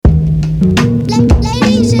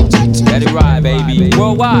baby.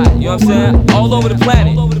 Worldwide, you know what I'm saying? All over the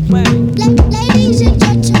planet. Ladies and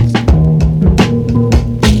gentlemen.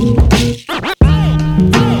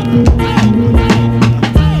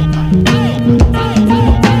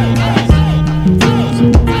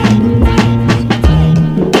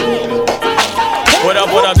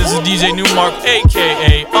 What up, this is DJ Newmark,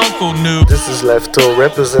 aka Uncle New. This is Lefto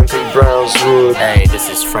representing Brownswood. Hey, this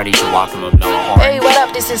is Freddie Joachim of Noah Orange. Hey, what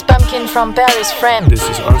up? This is Pumpkin from Paris, friend. This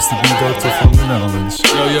is RCB Doctor from the Netherlands.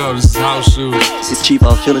 Yo, this is House Shoes. This is Chief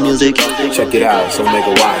of Chillin' Music. Check it out, so make a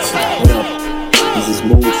watch. What up? This is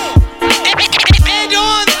Moose. And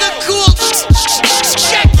on the cool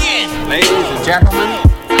check-in. Ladies and gentlemen,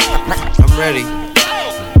 I'm ready.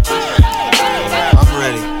 I'm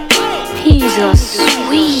ready. He's a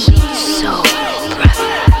sweet soul brother.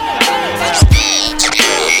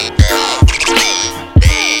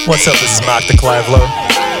 What's up, this is Mark the Clive Low.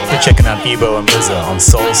 You're checking out Ebo and Mza on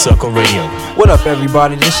Soul Circle Radio. What up,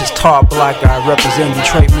 everybody? This is Todd Black. I represent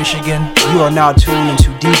Detroit, Michigan. You are now tuned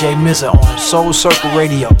into DJ Mza on Soul Circle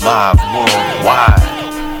Radio. Live worldwide.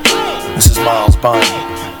 This is Miles Bonnie.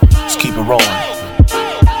 Let's keep it rolling.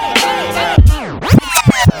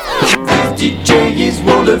 DJ is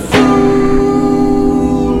wonderful.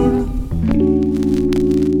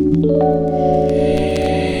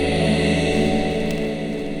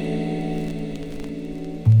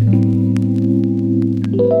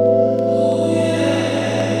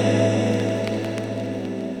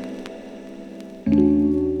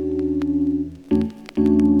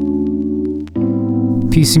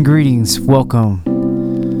 Peace and greetings, welcome.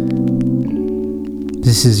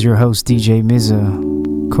 This is your host DJ Mza,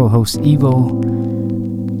 co-host Evo,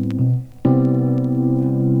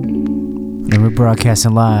 and we're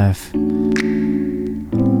broadcasting live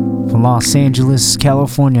from Los Angeles,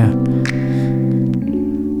 California.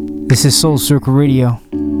 This is Soul Circle Radio,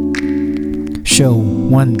 show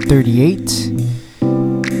 138.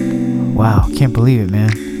 Wow, can't believe it,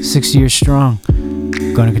 man. 6 years strong.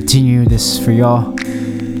 Gonna continue this for y'all.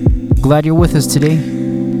 Glad you're with us today.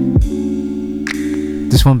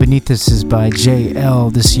 This one beneath us is by JL,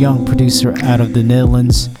 this young producer out of the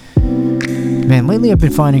Netherlands. Man, lately I've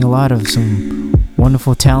been finding a lot of some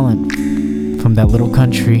wonderful talent from that little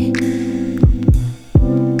country.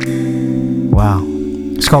 Wow.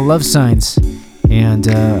 It's called Love Signs. And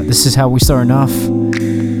this is how we're starting off.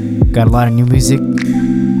 Got a lot of new music.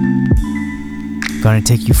 Gonna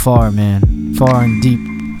take you far, man. Far and deep.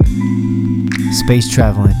 Space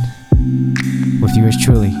traveling. With yours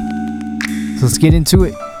truly. So let's get into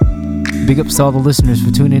it. Big ups to all the listeners for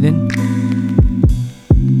tuning in.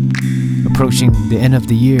 Approaching the end of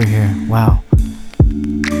the year here. Wow.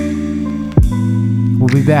 We'll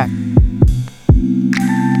be back.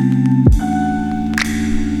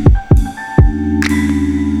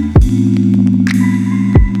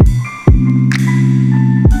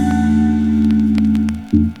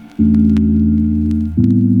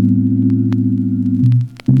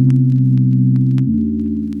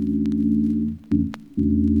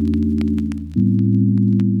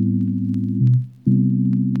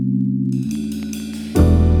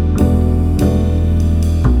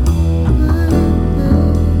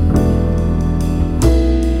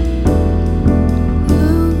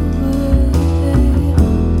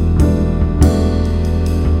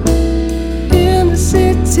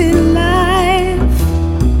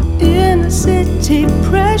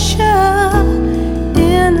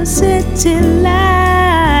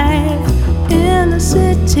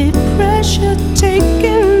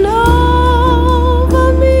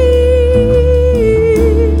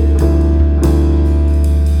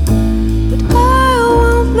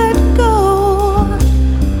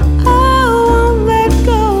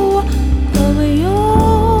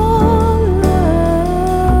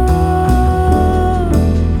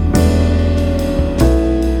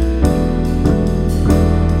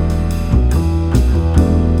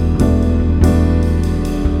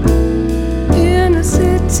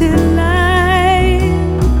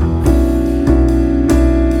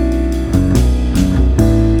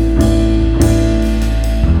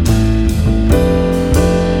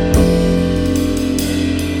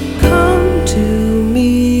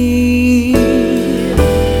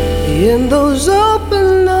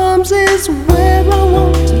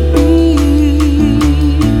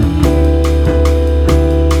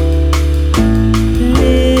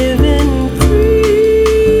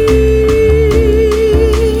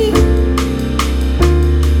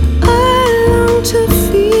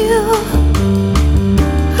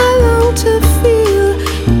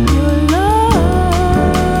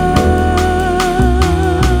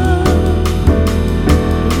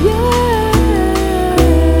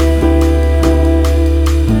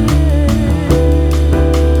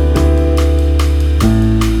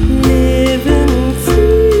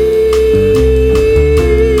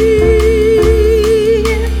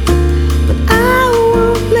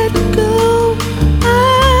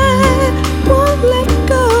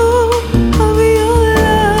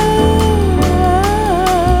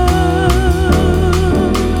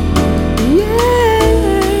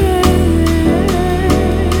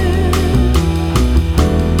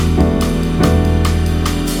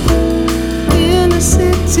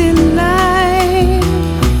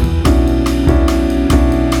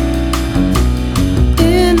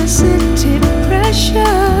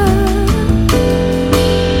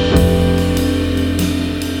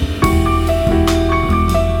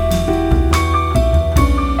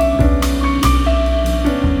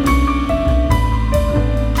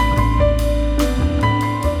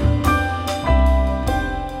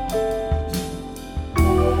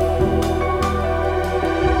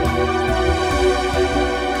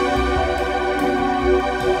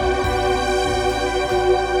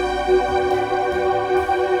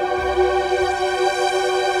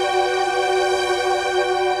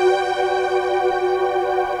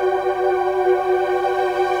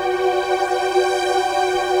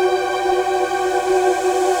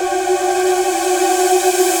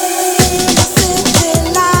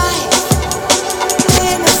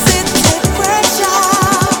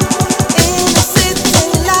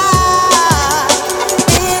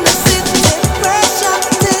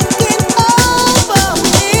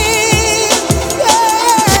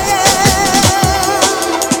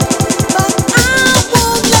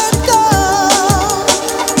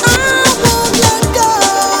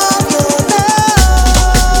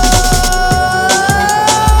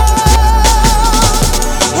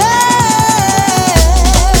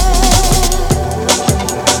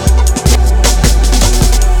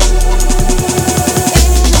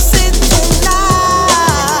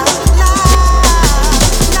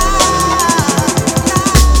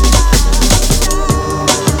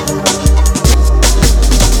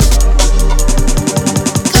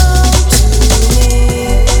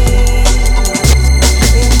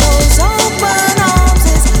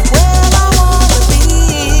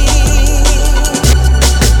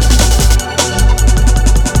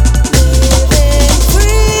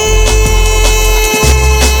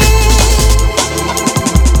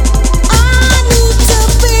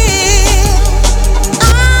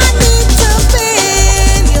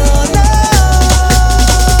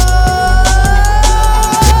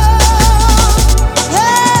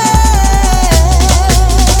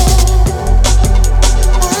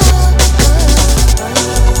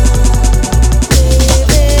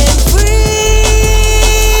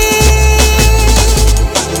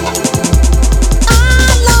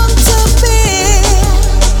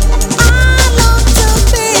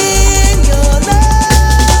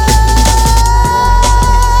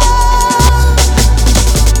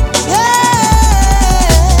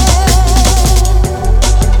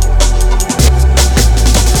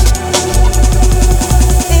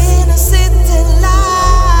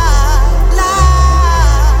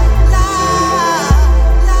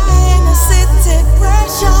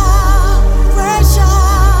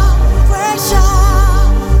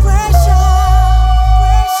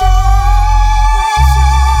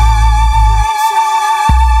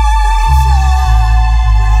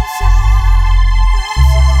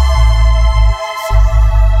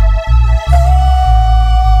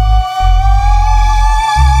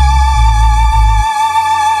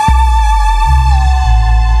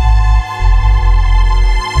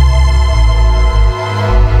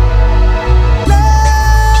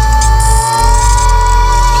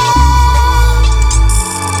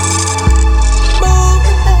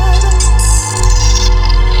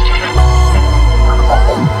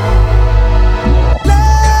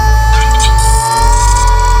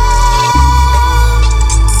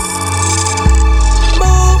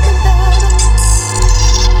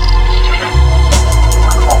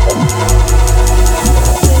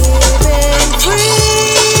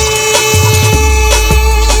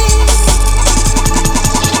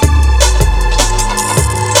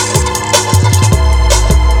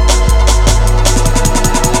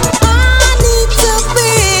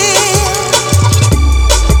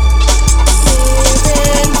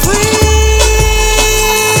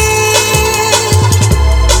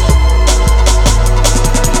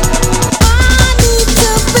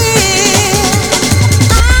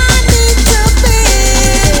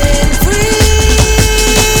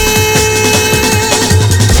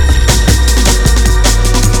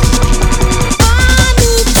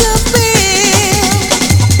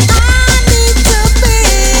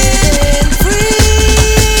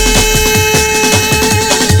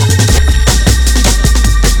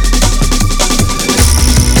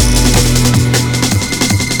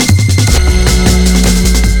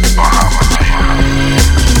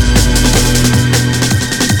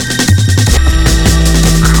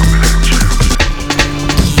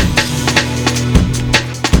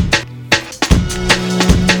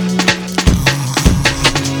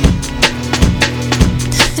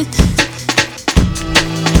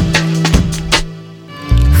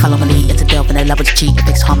 Follow my lead, it's a delve in the love with the cheat. It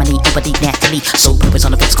fix harmony, empathy naturally. Soul purpose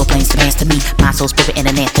on the physical planes demands to me. My soul, spirit, and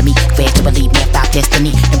anatomy. Fast to believe, mapped out destiny.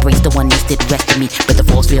 Embrace the oneness that rest in me. But the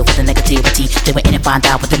force field with the negativity. They were in and find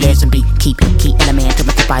out what the lesson be. Keep element to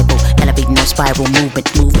my survival. Elevating no spiral, movement,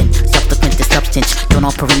 moving. Subsequent to substance. Don't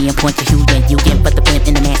all perennial point to Hugh Yin. You get but the pimp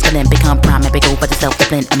in the masculine. Become prime and big over the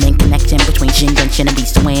self-discipline. I'm in connection between Shin and Shin and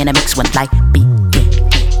Beast. Somewhere in a mix when life begins.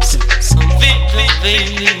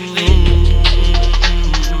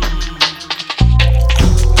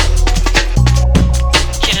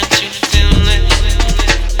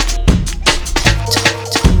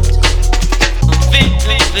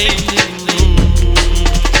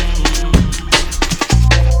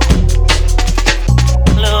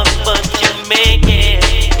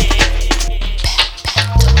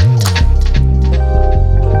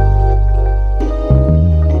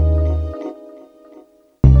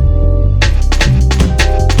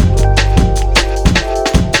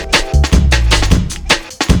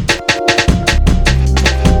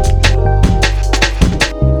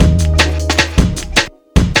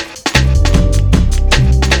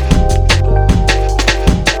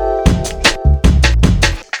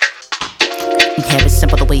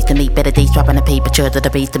 To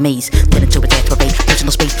the base, the maze, then into a death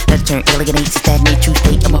personal space, let it turn alienates, stagnate, true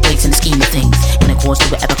state of my place in the scheme of things. In accordance to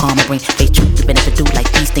whatever karma bring, face truth to benefit do like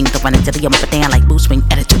these things. I run into the up and down like blue swing,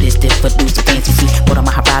 attitude is different, lose the fancy see. Put on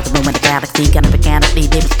my horizon, room in the galaxy, kind of organically,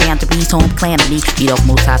 they was bound to be home planet me. Beat off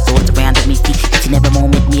most high swords around me, see, each and every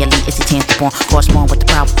moment merely it's a chance to born. Cross on with the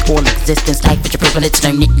power of all existence, life is your privilege,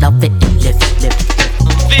 learn it, love it, live it, live it.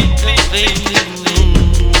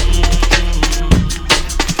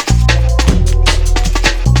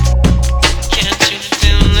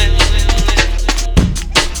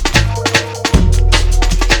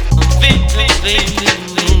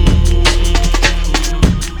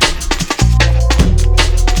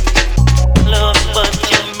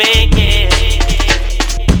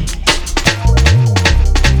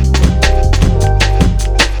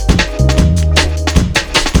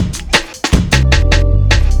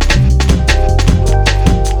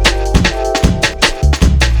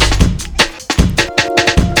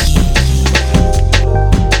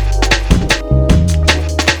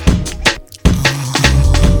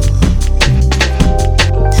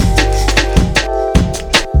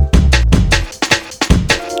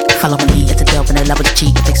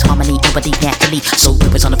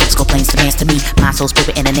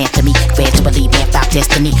 Spirit and anatomy, fast to believe, mapped out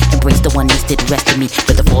destiny. Embrace the oneness that rest in me.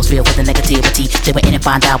 But the force field with the negativity. They were in and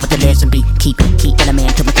find out what the lesson be. Keep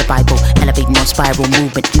element to my survival. Elevating no spiral,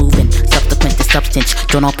 movement, moving. Subsequent to substance.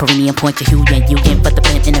 Don't all perennial point to Hugh Yin. You yin, but the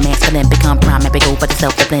pimp in the masculine. Become prime and big over the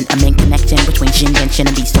self-discipline. I'm in connection between Shin and Shin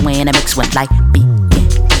and Beast. Somewhere in a mix when life begins.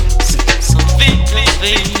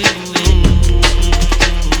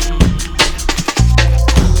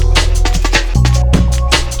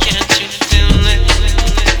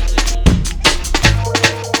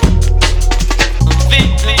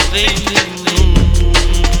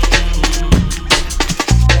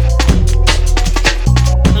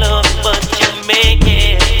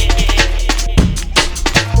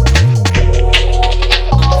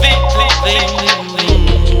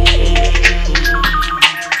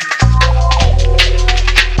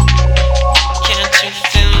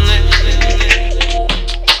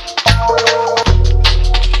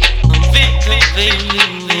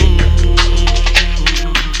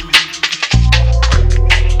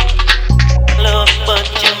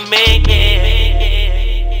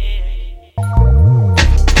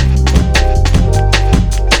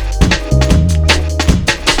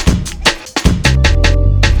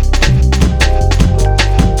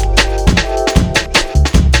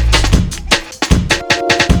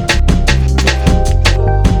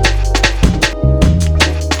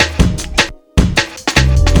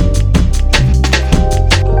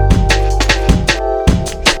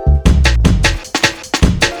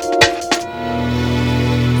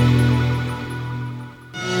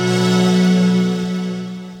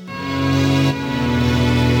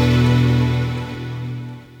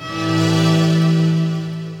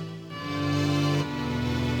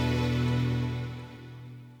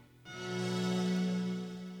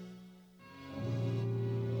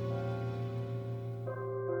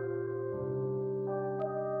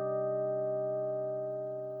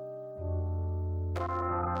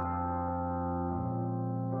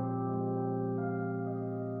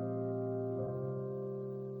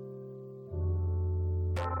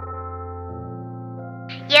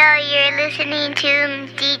 Yo, you're listening to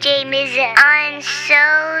DJ Mza on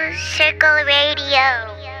Soul Circle Radio.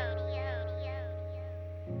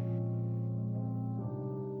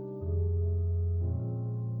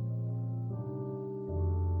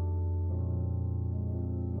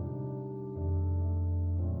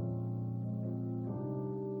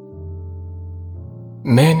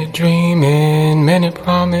 Many dreaming, many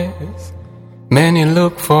promise, many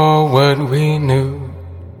look for what we knew.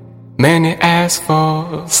 Many ask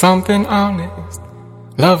for something honest,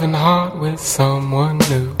 loving heart with someone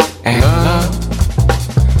new. And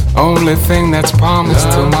love, only thing that's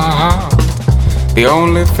promised to my heart, the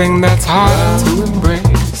only thing that's hard to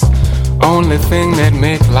embrace, only thing that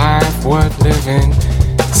make life worth living.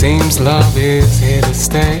 Seems love is here to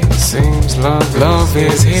stay. Seems love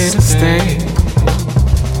is here to stay.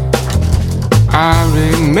 I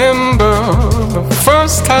remember the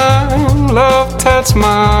first time love touched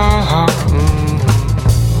my heart.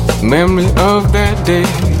 Memory of that day,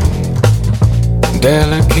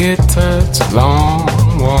 delicate touch, long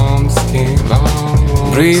warm skin,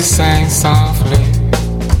 breeze sang softly,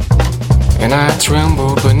 and I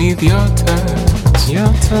trembled beneath your touch.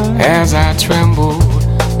 As I trembled,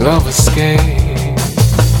 love escaped.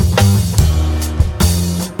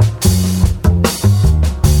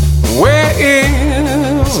 Where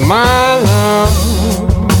is my love?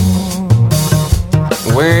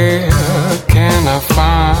 Where can I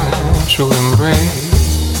find true embrace?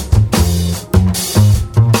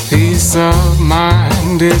 Peace of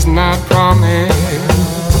mind is not promised.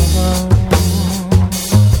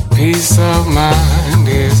 Peace of mind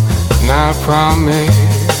is not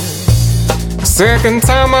promised. Second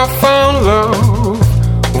time I found love,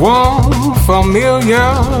 warm,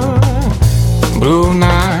 familiar, blue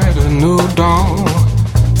night, a new dawn,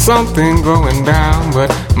 something going down. But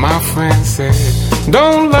my friend said,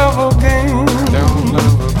 don't love again, don't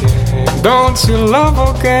love again, don't you love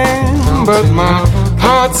again. But my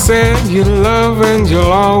heart said, you love and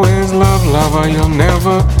you'll always love, lover, you'll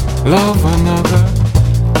never love another.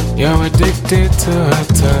 You're addicted to her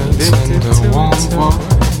touch and the warm voice.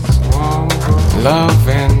 Love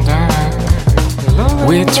and I,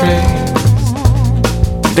 we trace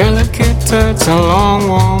delicate touch and long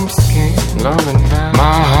warm skin. Love and I,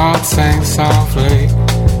 my heart sang softly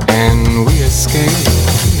and we escaped.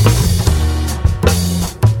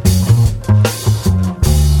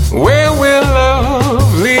 Where will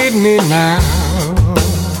love lead me now?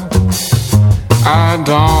 I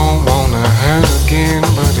don't wanna hurt again,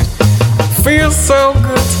 but it feels so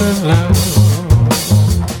good to love.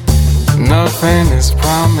 Nothing is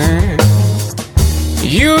promised.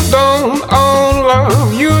 You don't own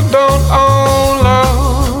love, you don't own love.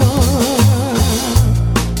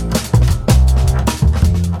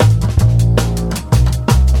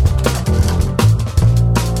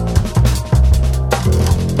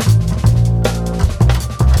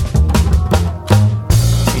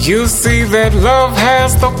 You see that love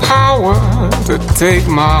has the power to take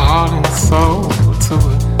my heart and soul to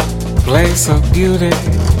a place of beauty.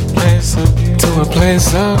 To a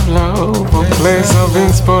place of love, a place of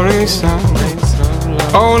inspiration.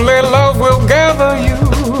 Only love will gather you.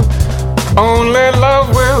 Only love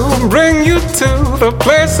will bring you to the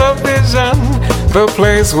place of vision, the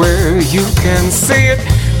place where you can see it,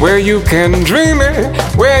 where you can dream it,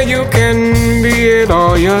 where you can be it,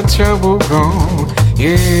 all your trouble gone.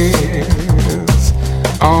 Yes,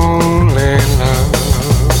 only love.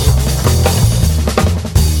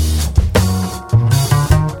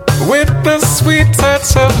 With the sweet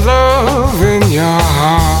touch of love in your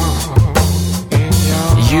heart,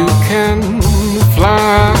 you can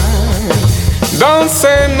fly. Don't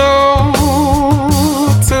say no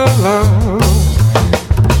to love.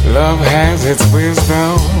 Love has its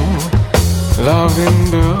wisdom. Love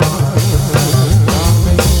endures.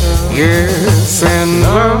 Yes, and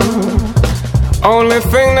love, only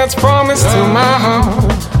thing that's promised to my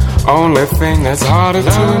heart, only thing that's harder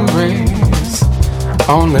to embrace,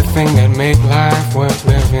 only thing that make life worth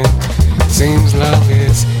living. Seems love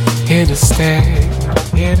is here to stay,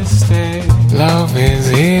 here to stay. Love is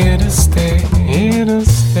here to stay, here to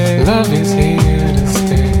stay. Love is here to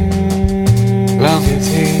stay. Love is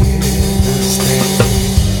here to stay.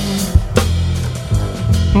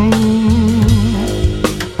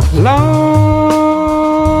 Love.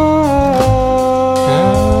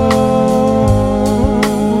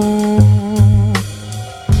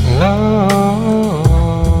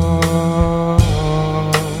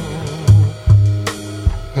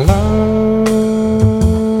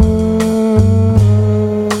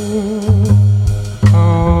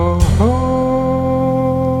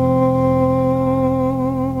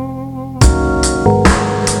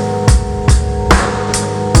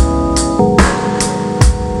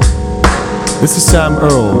 This is Sam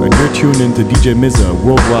Earl, and you're tuned into DJ Mza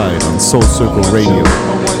worldwide on Soul Circle Radio.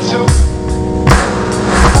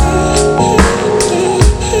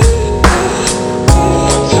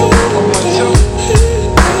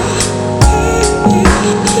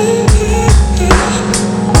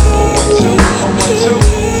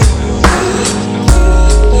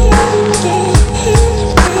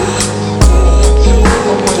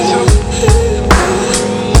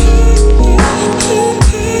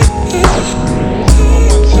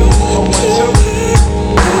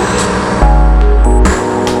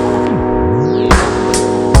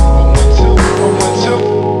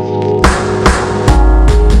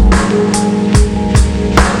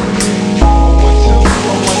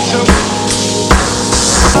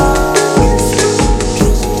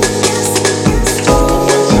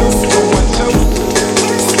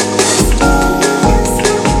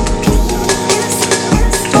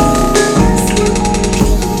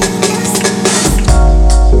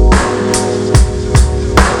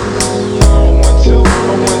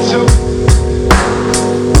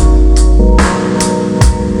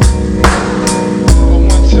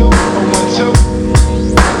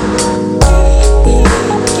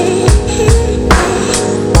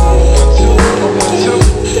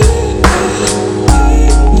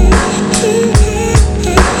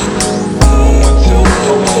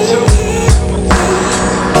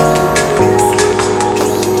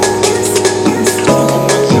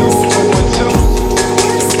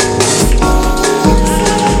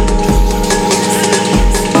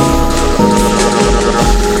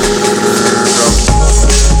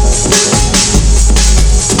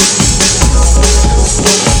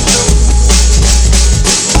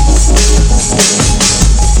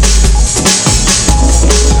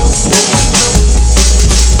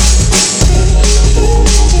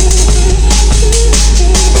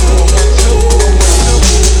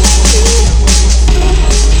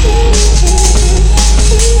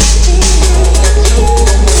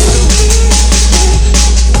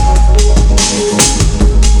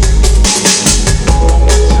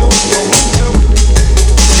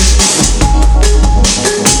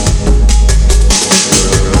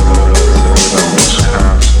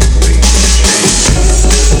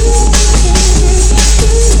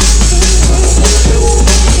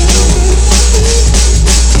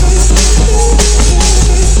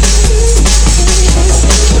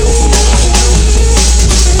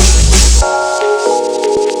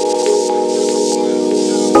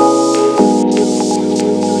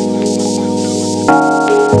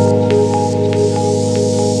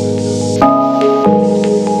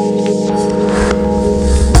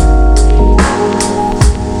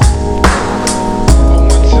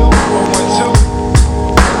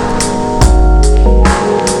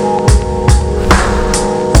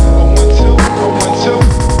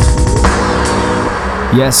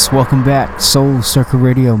 Yes, welcome back. Soul Circle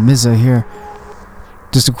Radio, Mza here.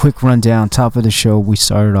 Just a quick rundown. Top of the show, we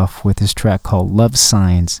started off with this track called Love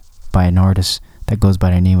Signs by an artist that goes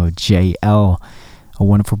by the name of JL, a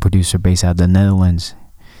wonderful producer based out of the Netherlands.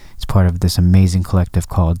 It's part of this amazing collective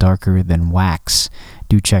called Darker Than Wax.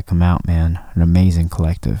 Do check them out, man. An amazing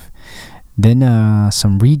collective. Then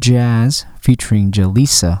some re-jazz featuring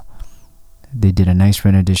Jalisa. They did a nice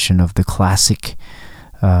rendition of the classic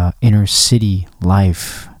Inner City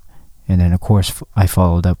Life. And then, of course, I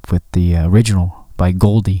followed up with the original by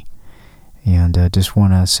Goldie. And just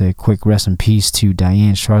want to say a quick rest in peace to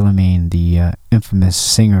Diane Charlemagne, the infamous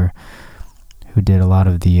singer who did a lot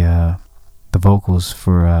of the vocals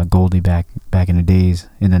for Goldie back in the days,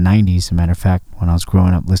 in the 90s. As a matter of fact, when I was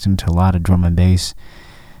growing up listening to a lot of drum and bass.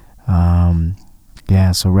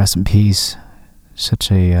 Yeah, so rest in peace.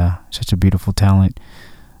 Such a beautiful talent.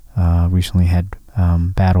 Recently had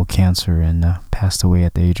battled cancer and passed away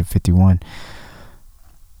at the age of 51.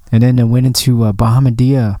 And then I went into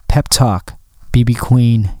Bahamadia Pep Talk. BB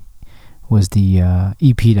Queen was the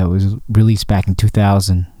EP that was released back in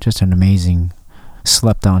 2000. Just an amazing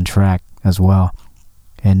slept on track as well.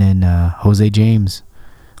 And then Jose James,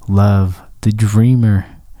 Love, The Dreamer,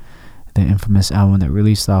 the infamous album that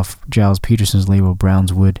released off Giles Peterson's label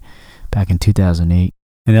Brownswood back in 2008.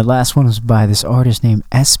 And the last one was by this artist named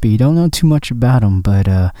SB. Don't know too much about him, but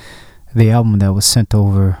the album that was sent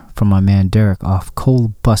over from my man Derek off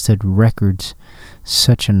Cold Busted Records.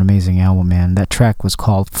 Such an amazing album, man. That track was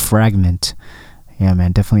called Fragment. Yeah,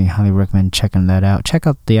 man, definitely highly recommend checking that out. Check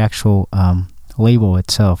out the actual label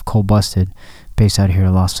itself, Cold Busted, based out here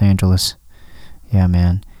in Los Angeles. Yeah,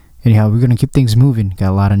 man. Anyhow, we're going to keep things moving.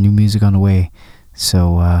 Got a lot of new music on the way.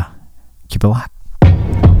 So, keep it locked.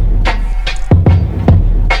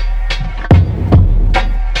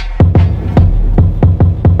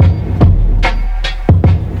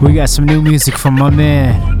 We got some new music from my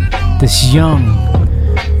man, this young,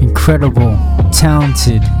 incredible,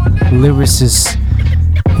 talented lyricist.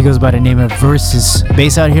 He goes by the name of Versus,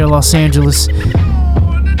 based out here in Los Angeles.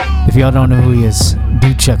 If y'all don't know who he is,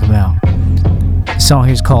 do check him out. The song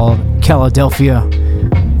here is called Philadelphia,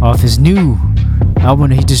 off his new album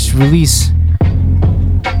that he just released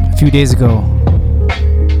a few days ago,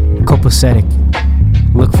 Copacetic.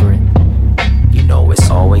 Look for it. You know it's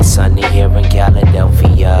always sunny here in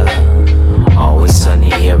Philadelphia. Always sunny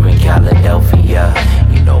here in Philadelphia.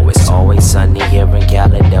 You know it's always sunny here in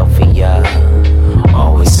Philadelphia.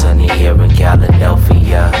 Always sunny here in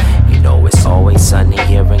Philadelphia. You know it's always sunny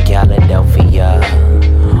here in Philadelphia.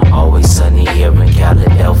 Always sunny here in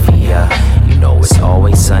Philadelphia. You know it's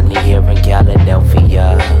always sunny here in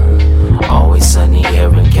Philadelphia. Always sunny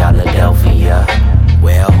here in Philadelphia.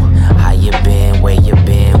 Well, how you been? Where you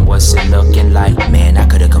been? What's it looking like? Man, I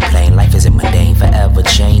could've complained. Life isn't mundane, forever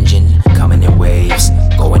changing.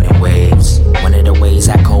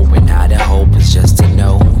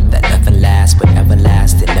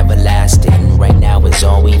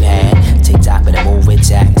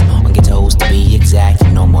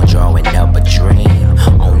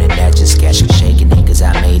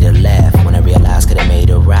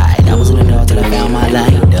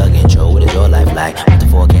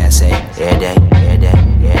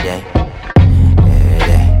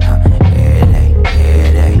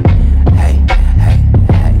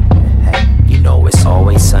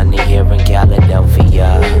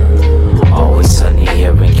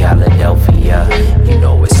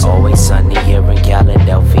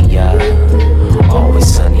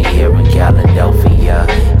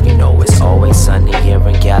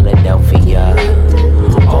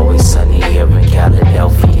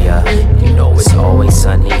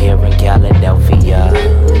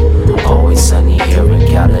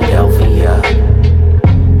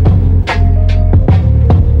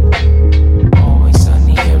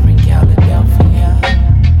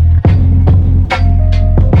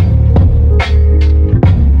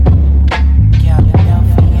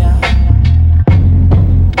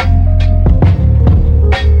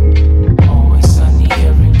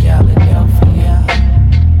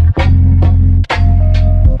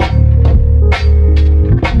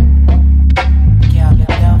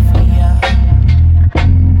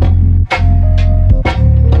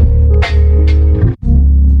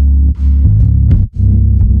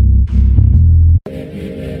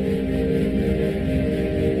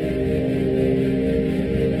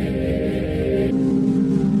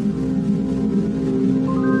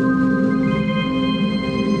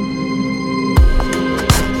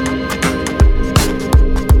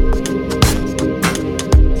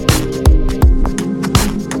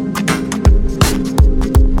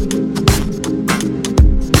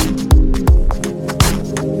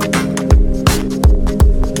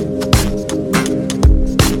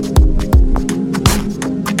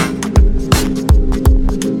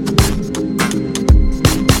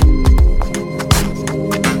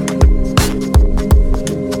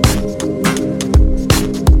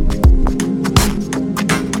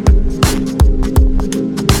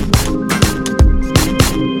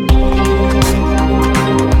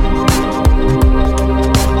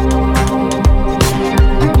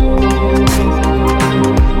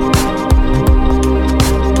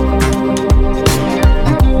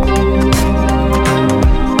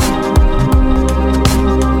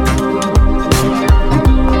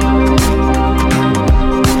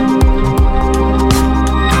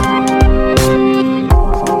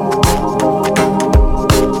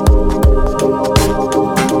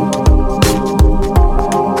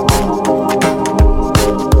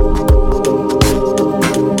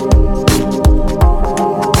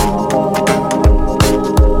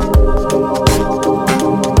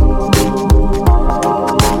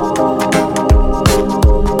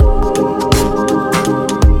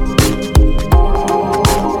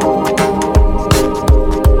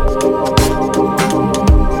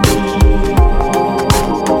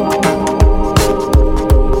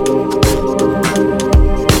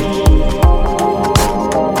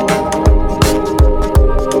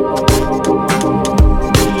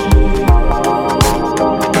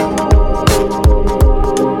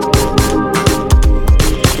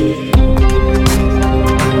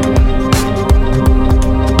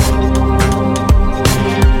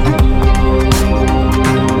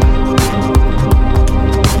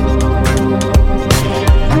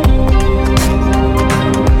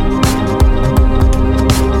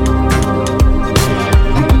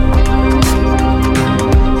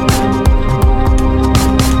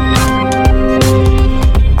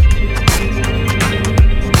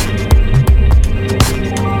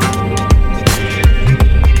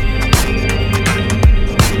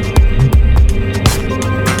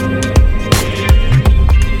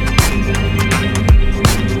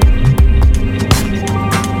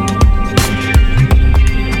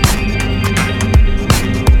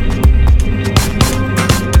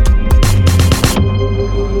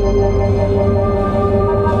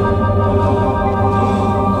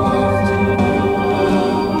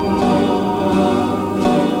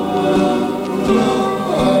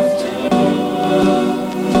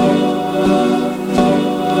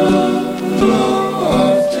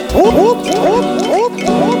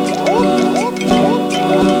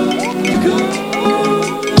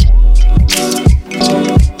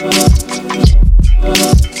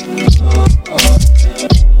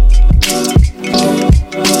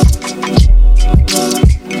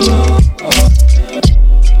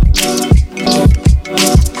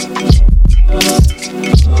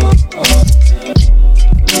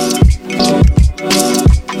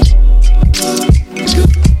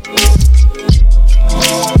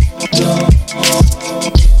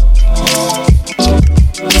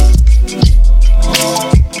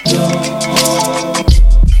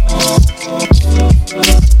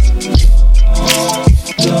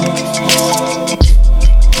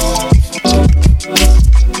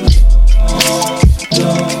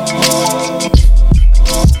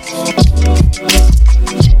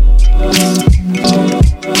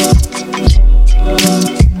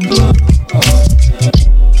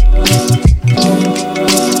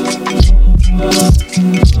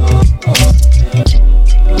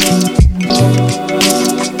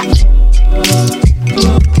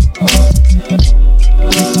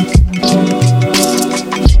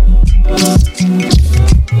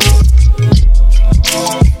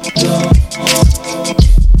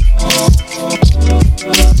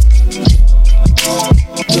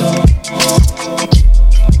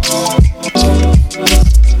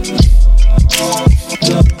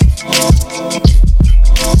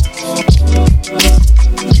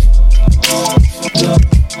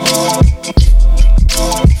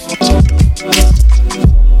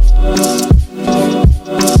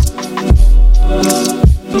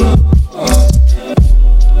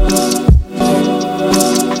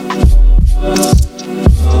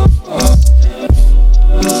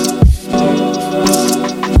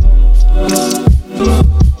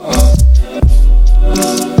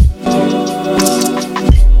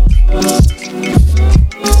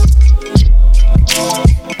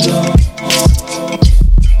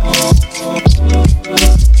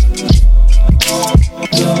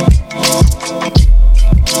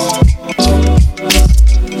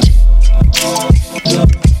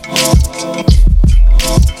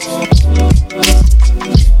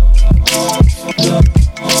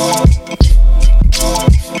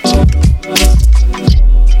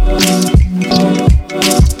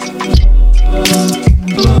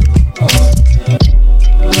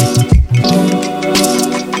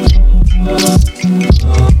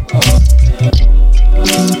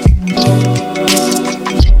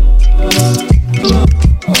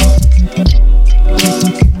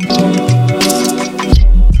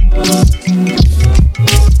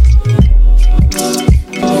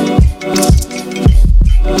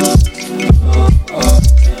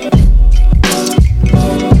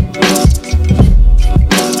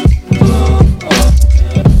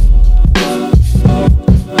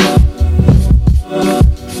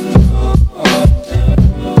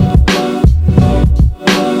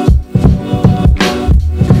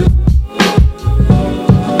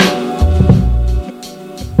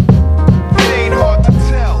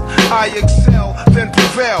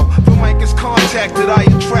 undetected, I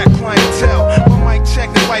attract clientele. My mic check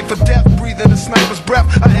is life or death, breathing a sniper's breath.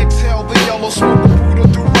 I exhale the yellow smoke of Buddha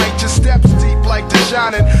through righteous steps, deep like the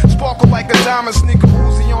shining, sparkle like a diamond, sneaker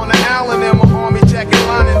Uzi on the island, and my army jacket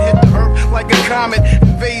lining hit the earth like a comet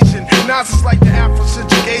invasion. Nas is like the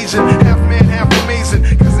Afro-Centric Asian, half man, half amazing.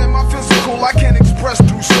 Cause in my physical, I can express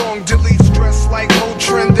through song, delete stress like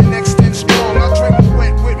Motrin, then extend strong. I drink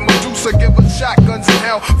wet with Medusa, give her shotguns in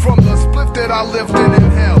hell from the split that I lived in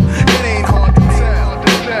hell. It ain't hard to tell.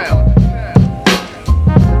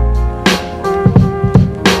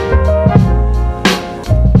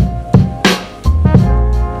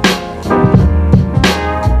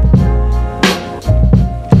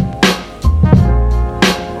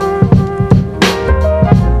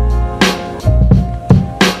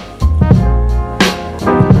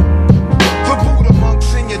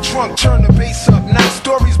 Turn the bass up, not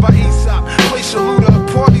stories by Aesop. Play Shaluta,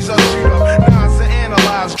 parties I shoot up. Nas are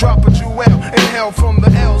analyze, drop a jewel. Inhale from the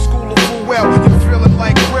L, school of full well. You feel it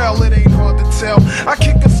like Braille, it ain't hard to tell. I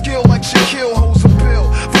kick a skill like Shaquille holds a pill.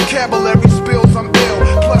 Vocabulary spills, I'm ill.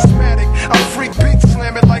 Plasmatic, I freak beats,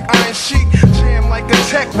 slam it like iron sheet. Jam like a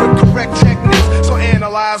tech with correct techniques. So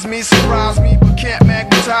analyze me, surprise me, but can't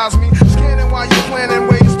magnetize me. Scanning while you planning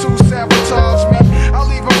ways to sabotage me. I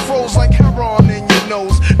leave them froze like heroin in your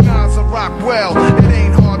nose. Nas a rock well, it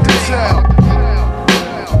ain't hard to tell.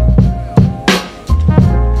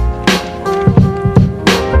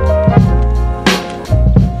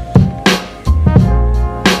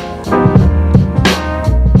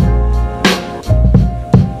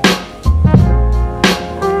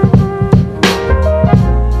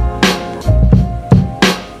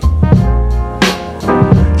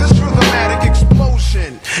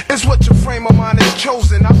 It's what your frame of mind is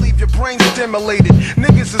chosen. I leave your brain stimulated.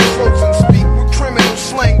 Niggas is frozen. Speak with criminal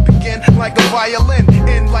slang. Begin like a violin.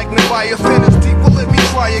 End like Leviathan is deep. Well, let me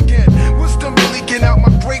try again. Wisdom be leaking out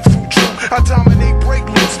my grapefruit true. I dominate break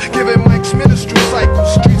loops. Giving Mike's ministry cycle.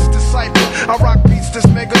 Streets disciple. I rock beats that's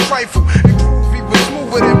mega trifle. And groovy but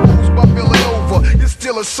smoother than moves by Villanova. You're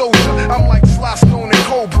still a soldier. I'm like Sly Stone and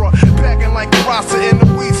Cobra. Packing like a Rasta in the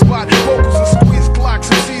weed spot. Vocals and squeeze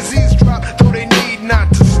Glocks and CZs drop. Though they need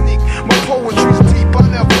not to sneak. My poetry's deep, I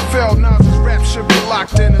never fell. Nas's rap should be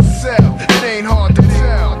locked in a cell. It ain't hard to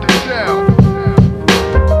tell.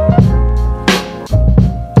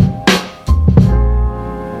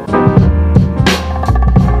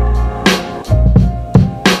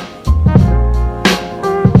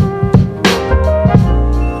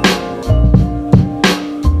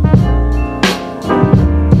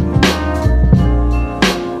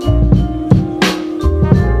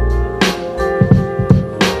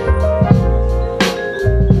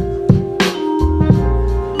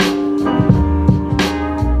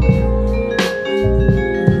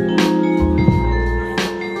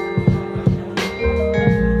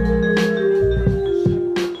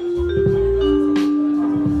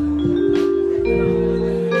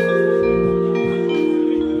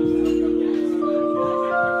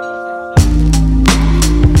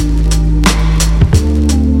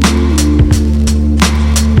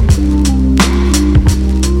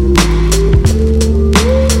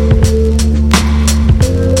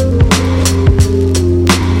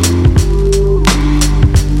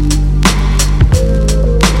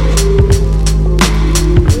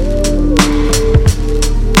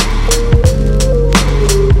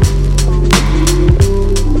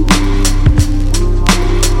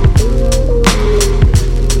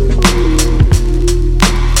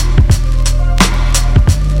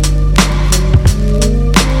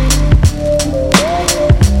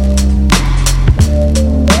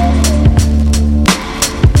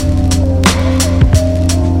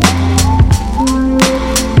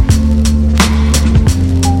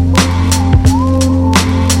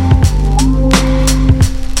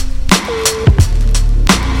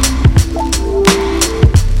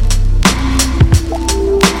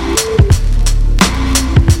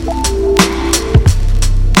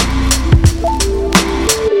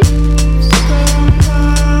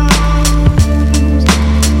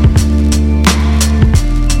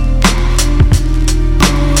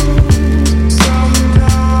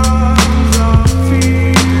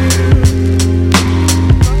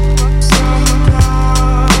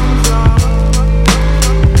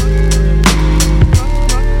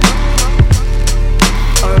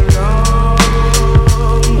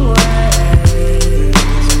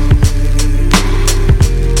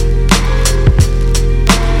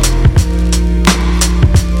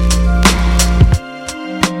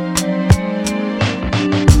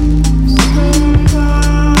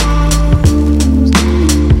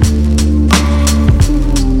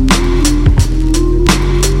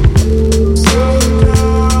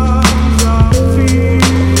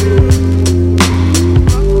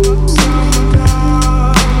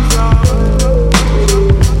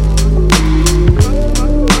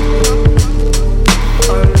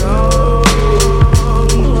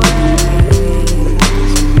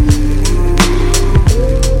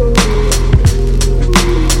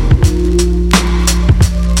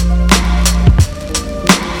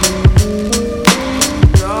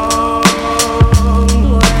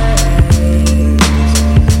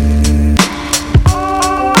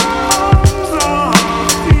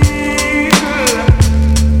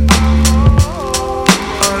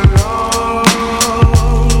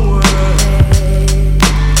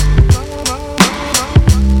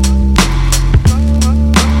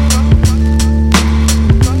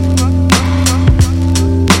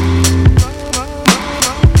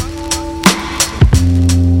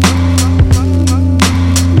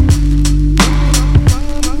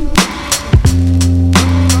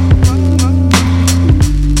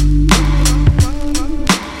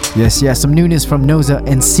 Yes, some newness from Noza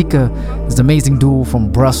and Sika, this amazing duo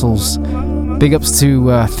from Brussels. Big ups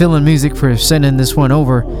to Phil and Music for sending this one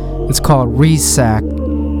over. It's called Resac,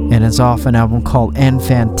 and it's off an album called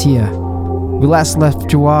Infantia. We last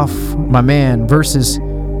left you off, my man, versus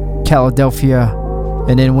Philadelphia,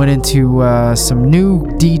 and then went into some new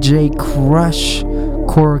DJ Crush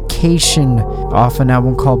Corcation off an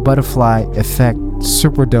album called Butterfly Effect.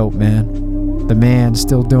 Super dope, man. The man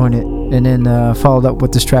still doing it. And then followed up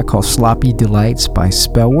with this track called Sloppy Delights by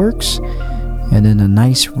Spellworks. And then a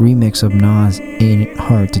nice remix of Nas Ain't It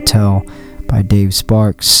Hard to Tell by Dave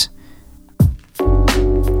Sparks.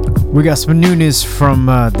 We got some newness from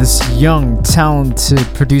this young, talented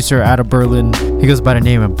producer out of Berlin. He goes by the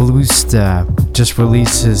name of Bluestab. Just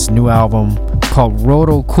released his new album called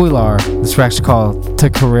Roto Kuilar. This track's called Ta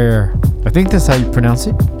Career. I think that's how you pronounce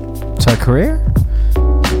it. Ta Career?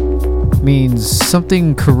 Means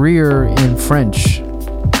something career in French.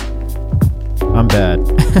 I'm bad.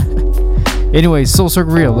 Anyway, Soul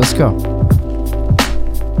Circle Real, let's go.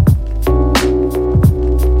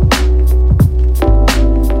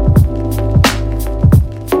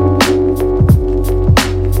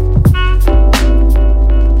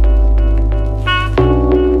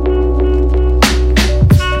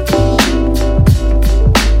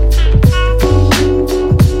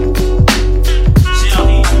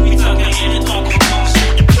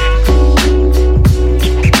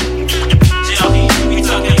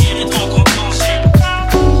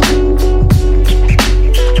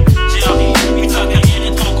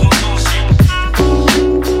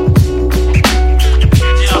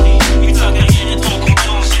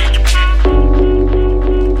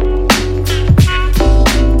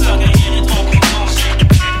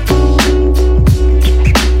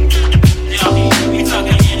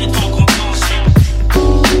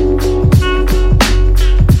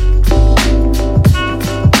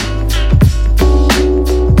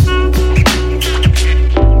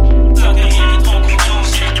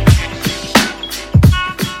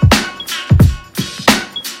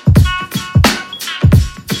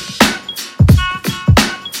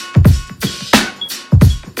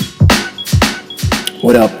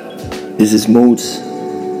 What up? This is Moods,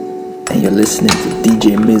 and you're listening to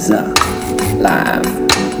DJ Mza live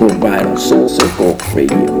worldwide on Soul Circle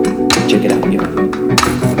Radio. Check it out, yo.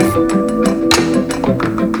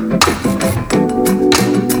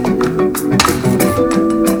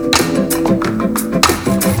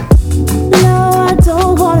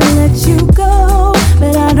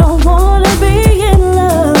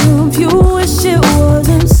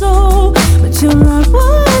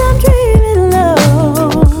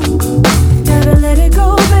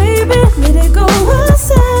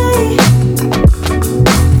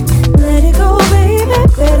 Let it go, baby,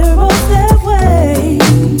 better off that way.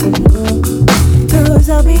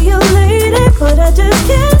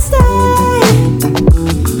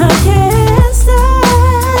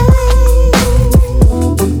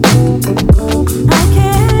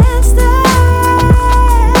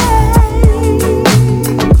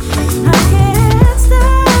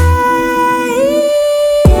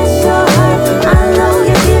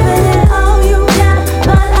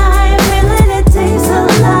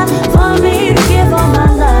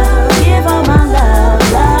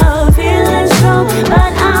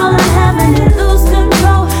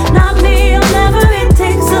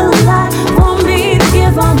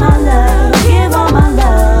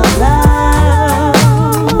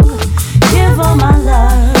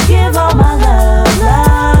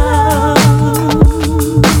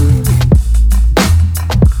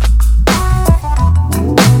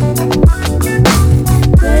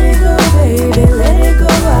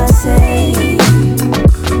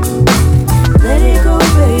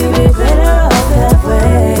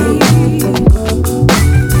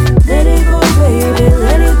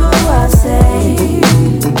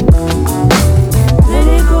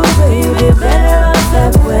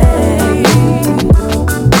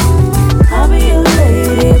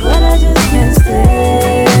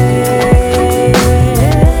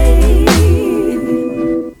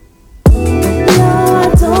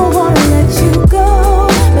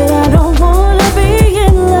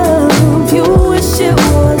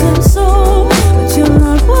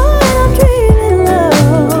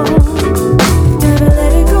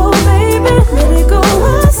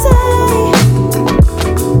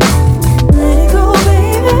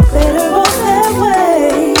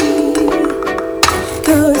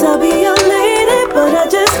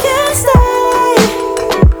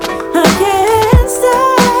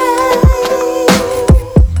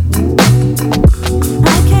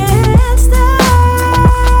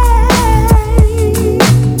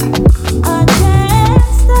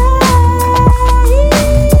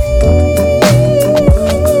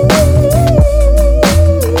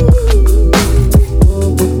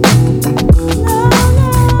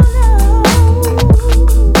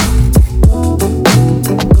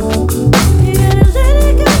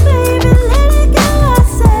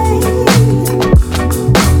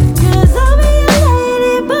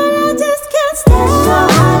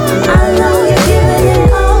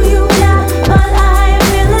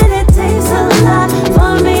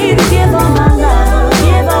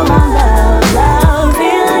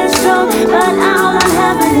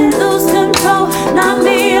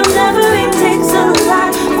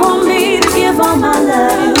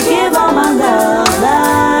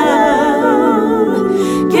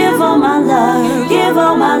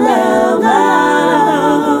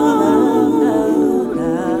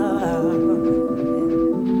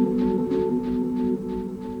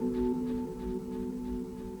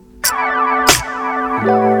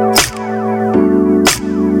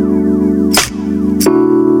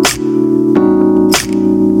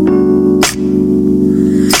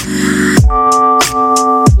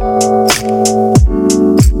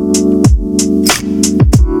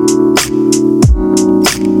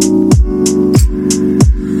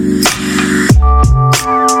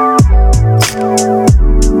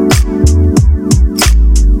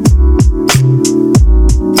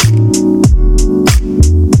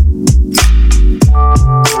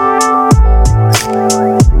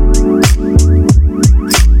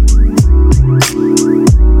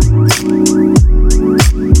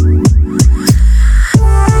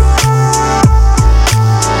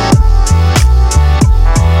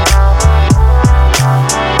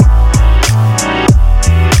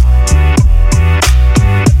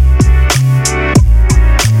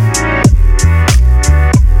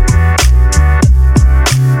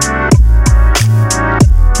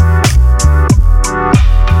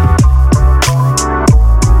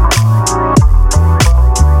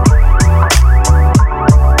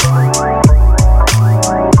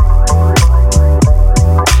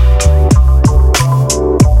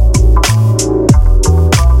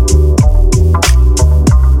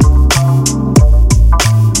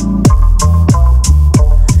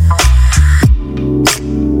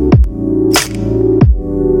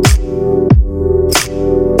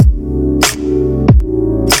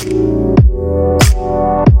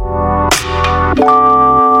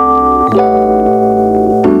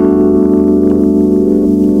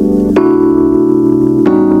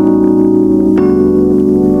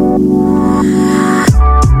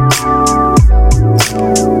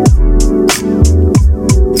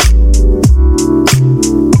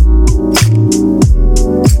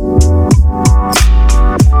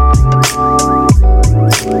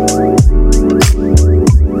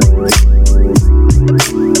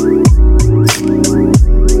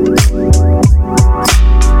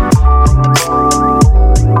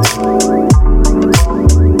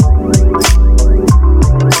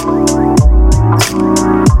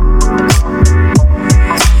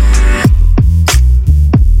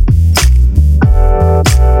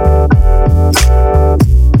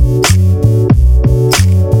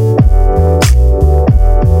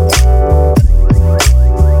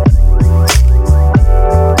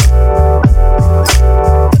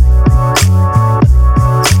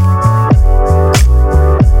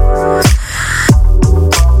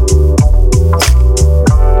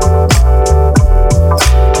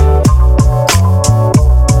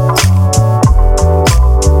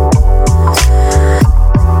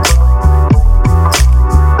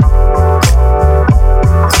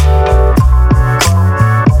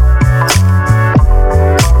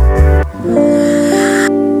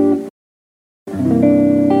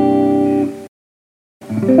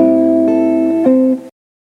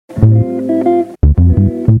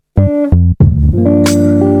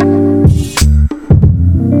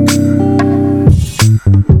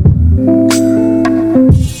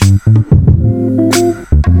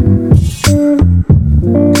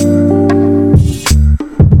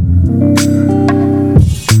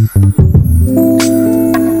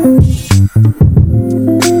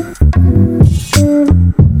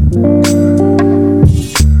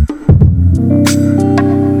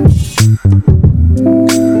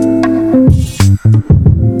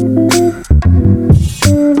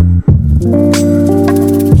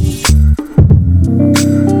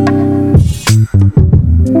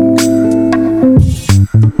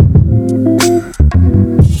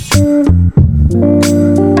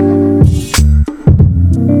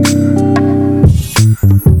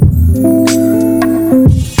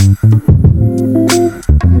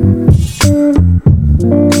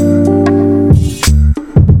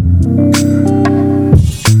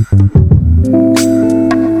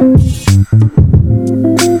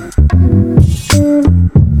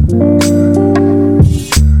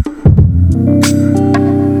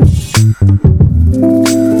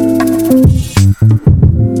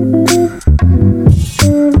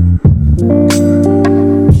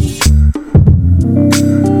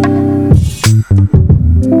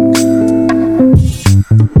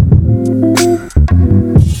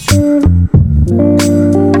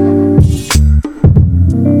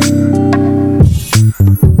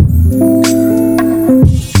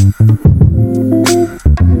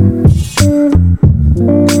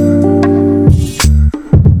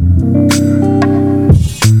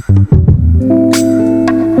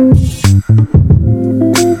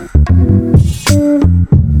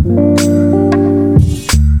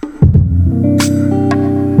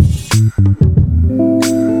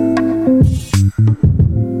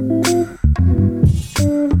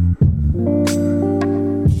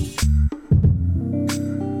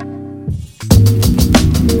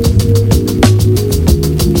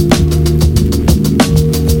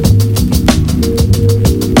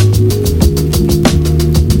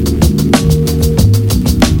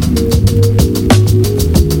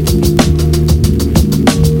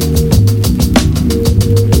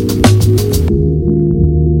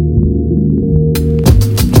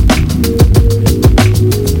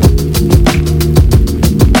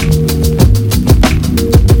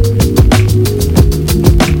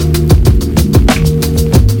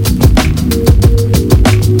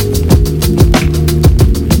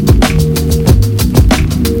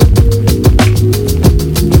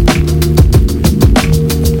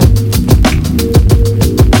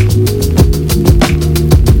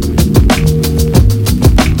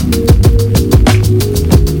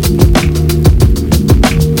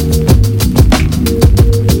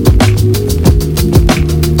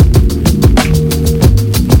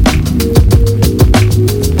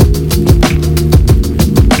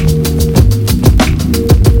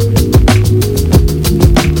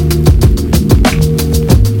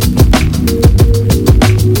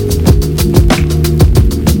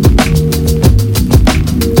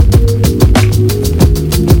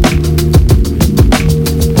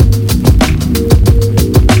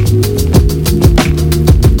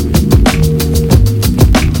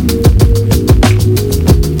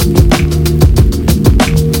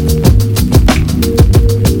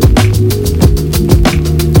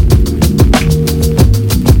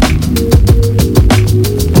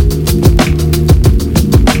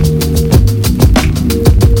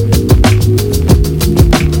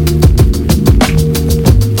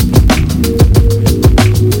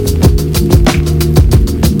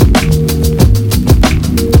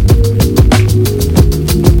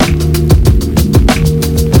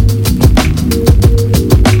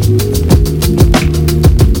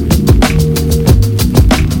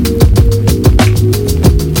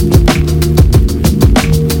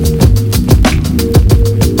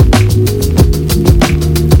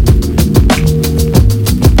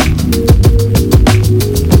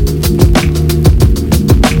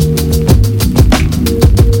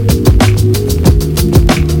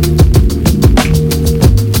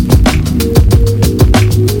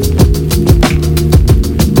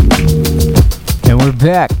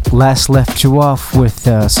 Last left you off with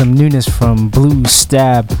some newness from Blue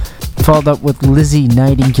Stab, followed up with Lizzie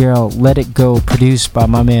Nightingale, Let It Go, produced by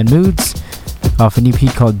my man Moods, off an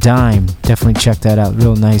EP called Dime. Definitely check that out,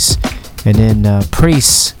 real nice. And then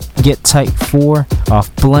Praise, Get Tight 4,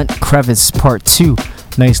 off Blunt Crevice Part 2,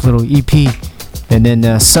 nice little EP. And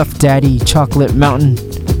then Suff Daddy, Chocolate Mountain.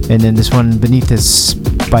 And then this one beneath this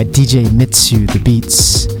by DJ Mitsu, the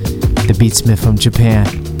beatsmith from Japan,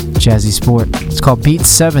 Jazzy Sport. It's called Beat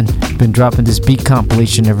 7. Been dropping this beat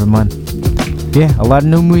compilation every month. Yeah, a lot of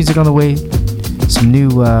new music on the way. Some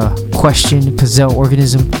new Question, Cazelle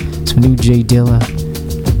Organism, some new J Dilla,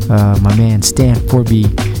 my man Stan Forby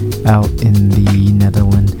out in the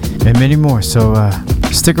Netherlands, and many more. So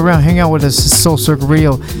stick around, hang out with us. Soul Circle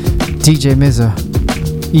Radio, DJ Mza,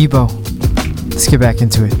 Ebo. Let's get back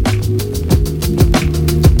into it.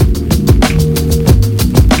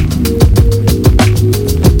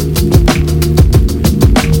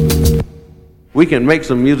 We can make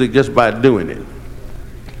some music just by doing it.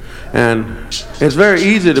 And it's very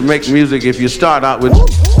easy to make music if you start out with...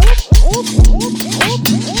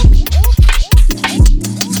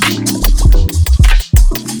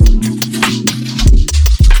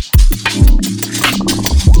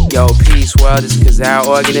 Yo, peace world, it's Cazelle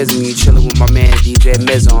Organism. You chillin' with my man DJ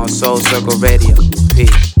Mza on Soul Circle Radio.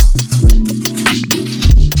 Peace.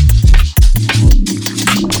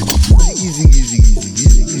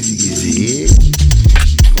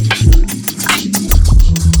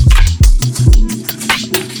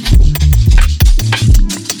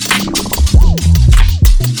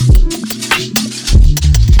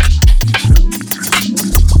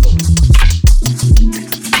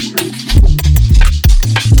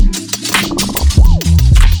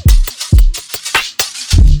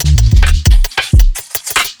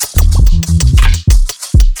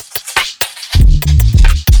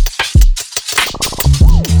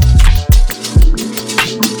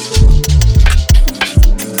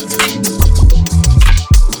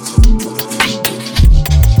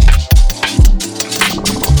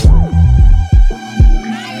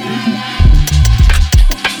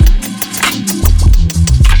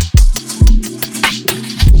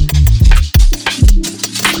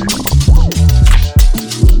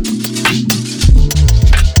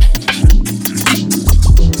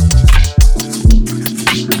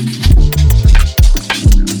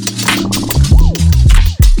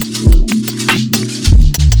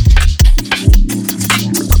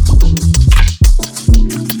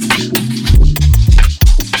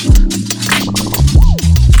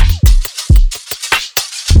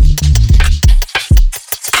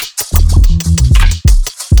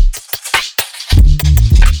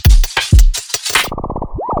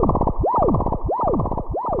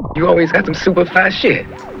 You always got some super fast shit.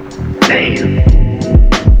 Damn.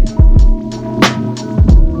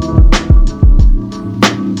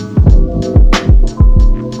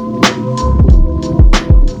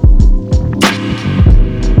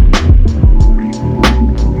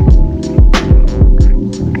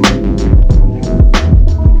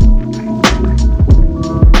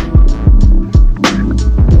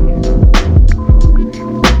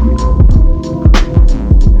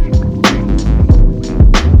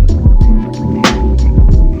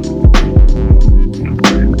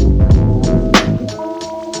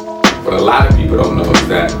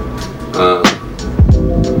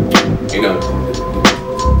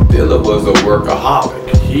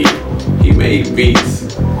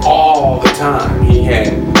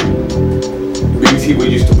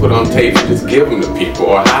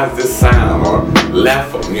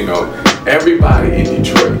 Everybody in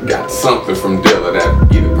Detroit got something from Dilla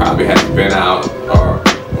that either probably hadn't been out or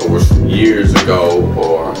was years ago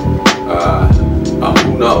or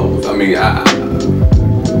who knows. I mean,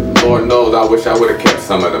 Lord knows I wish I would have kept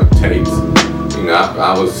some of them tapes. You know,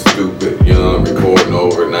 I was stupid, recording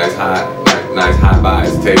over a nice high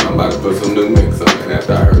bias tape. I'm about to put some new mix on it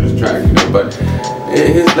after I heard his track, But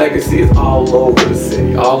his legacy is all over the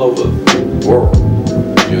city, all over the world.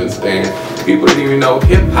 You understand? People didn't even know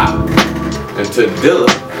hip hop. And to Dilla,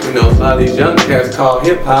 a lot of these young cats call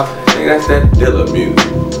hip hop, and that's that Dilla music.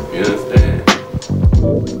 You understand?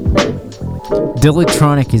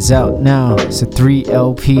 Dillatronic is out now. It's a 3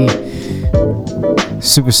 LP.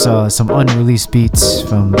 Superstar, some unreleased beats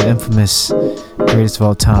from the infamous greatest of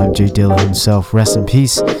all time, J Dilla himself. Rest in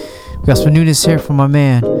peace. We got some newness here from my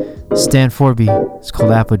man, Stan Forby. It's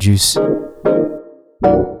called Apple Juice.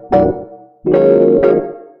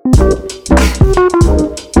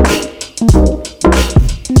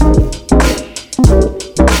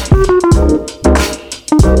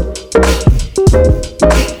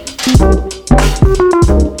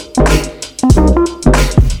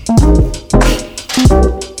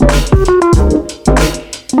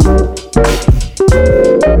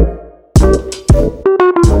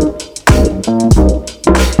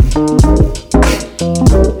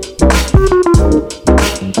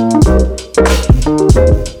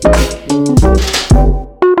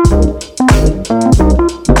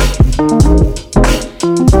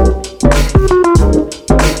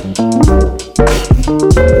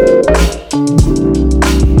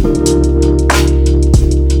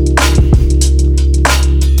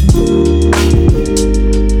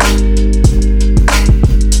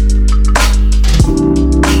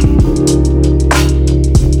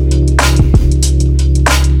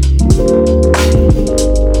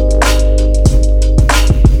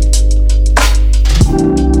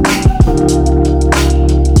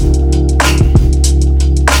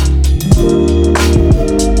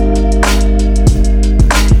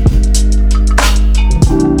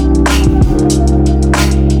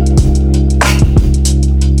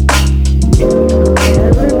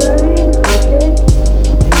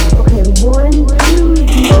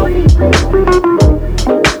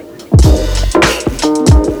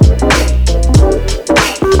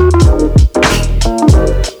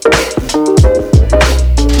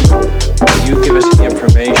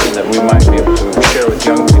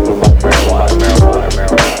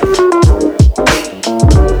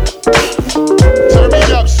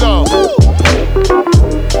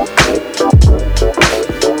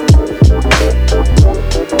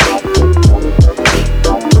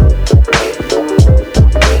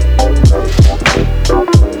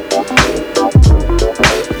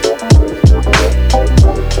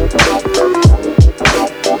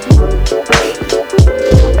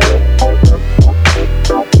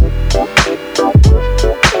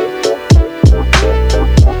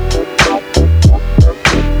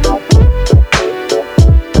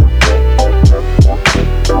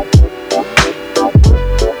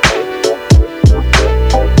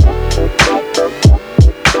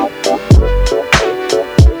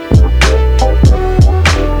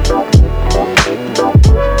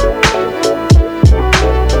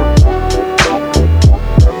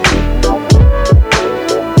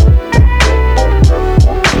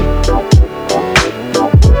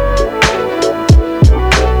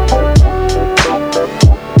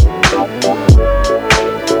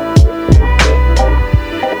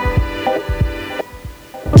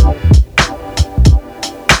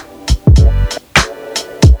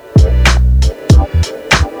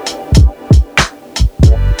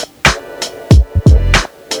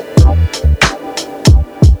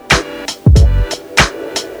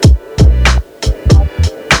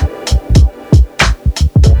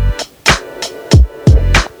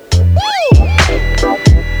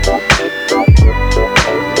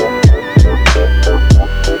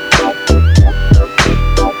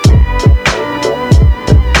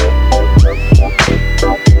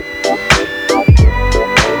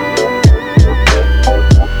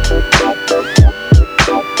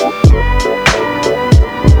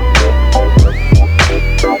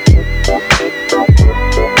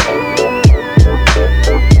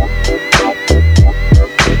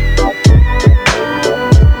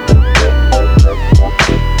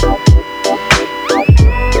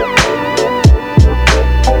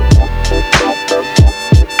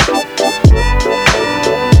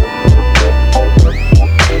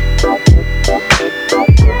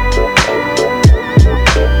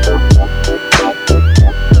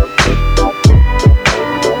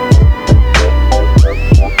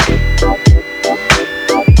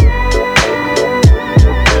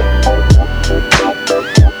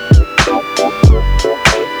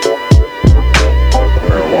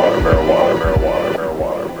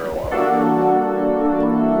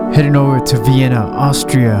 to Vienna,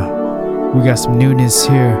 Austria. We got some newness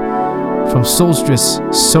here from Solstice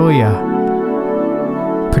Soya,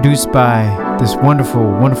 produced by this wonderful,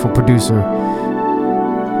 wonderful producer,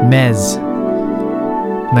 Mez.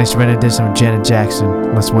 Nice rendition of Janet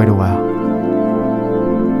Jackson. Let's wait a while.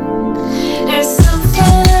 There's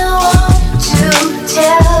something I want to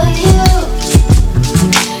tell you.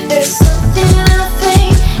 There's something I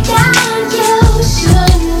think that you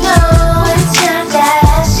should know. It's not that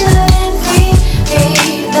I shouldn't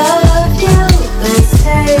really love you. Let's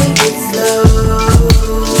take it slow.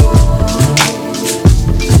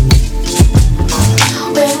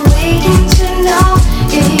 When we get to know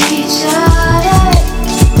each other,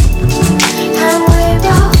 and we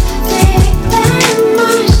both think that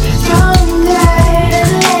much stronger.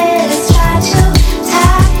 Let's try to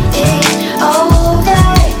tie it over.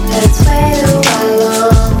 Let's wait a while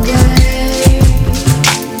longer.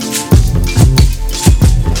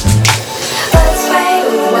 Let's wait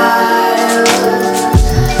a while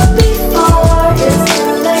before it's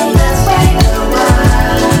too late. Let's wait a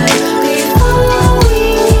while before we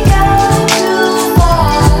go too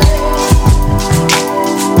far.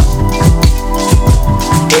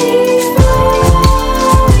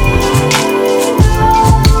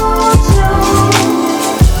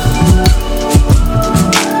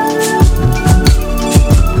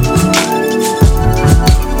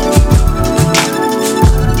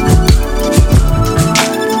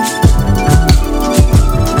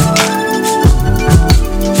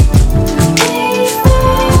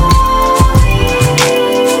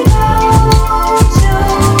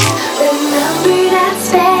 Remember that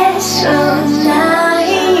special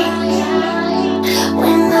night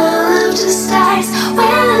when the love just starts,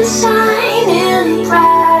 when shining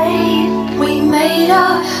bright. We made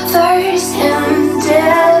our first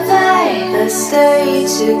endeavor. Let's stay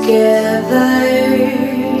together.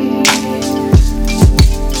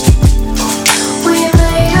 We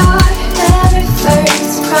made our very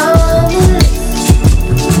first promise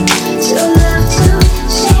to love, to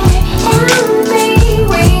share, and be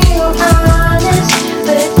real honest.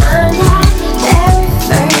 But on that very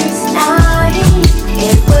first night,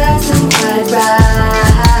 it wasn't quite right.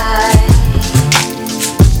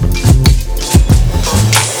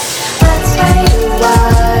 Let's wait a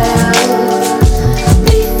while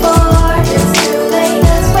before it's too late.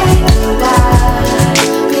 Let's wait a while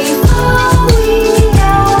before we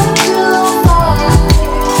go too far.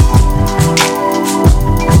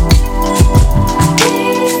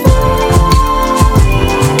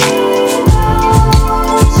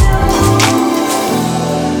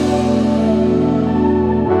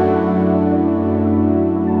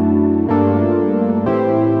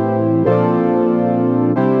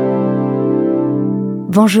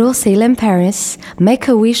 Bonjour, c'est Lem Paris. Make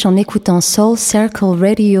a wish en écoutant Soul Circle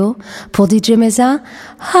Radio pour DJ Mza.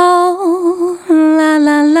 Oh, la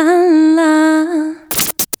la la la.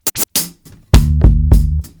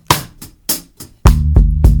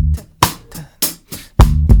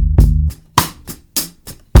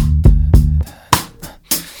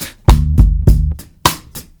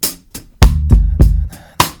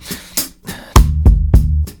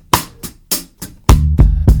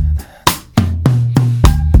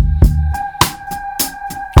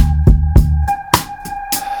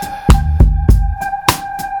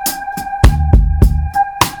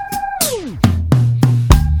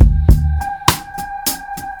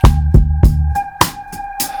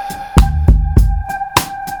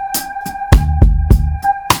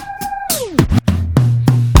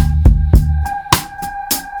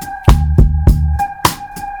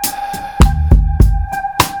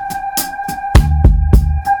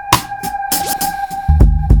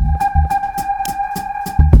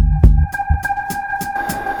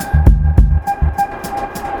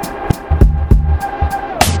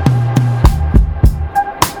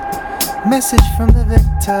 Message from the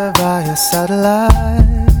victor via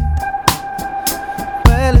satellite.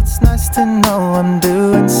 Well, it's nice to know I'm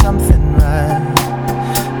doing something right.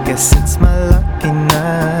 Guess it's my lucky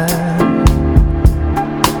night.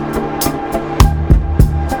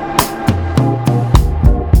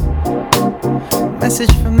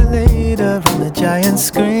 Message from the leader on the giant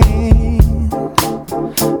screen.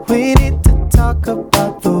 We need to talk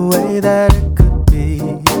about the way that it could be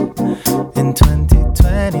in 2023.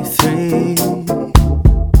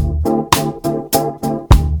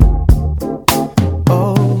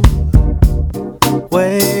 Oh,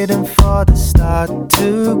 waiting for the start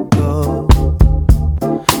to go,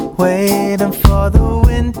 waiting for the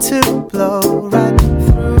wind to blow right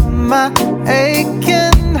through my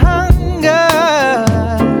aching hunger.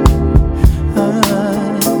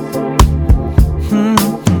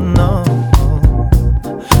 No.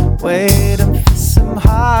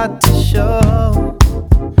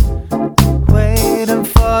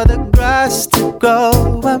 grass to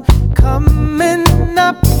grow. I'm coming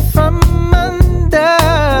up from under.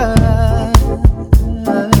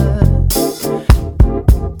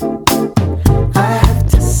 I have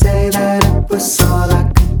to say that it was all I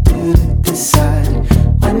could do to decide.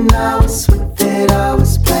 When I was with it, I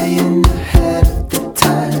was playing ahead of the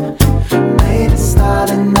time. Made a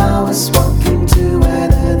start and I was walking to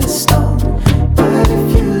weather the storm. But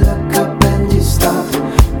if you look up and you stop,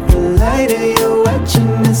 the later you're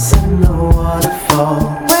watching this in the waterfall.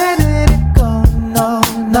 Where did it go? No,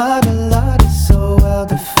 not a lot is so well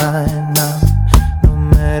defined now. No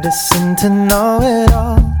medicine to know it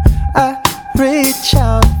all. I reach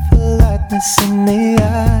out for lightness in the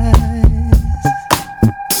eyes.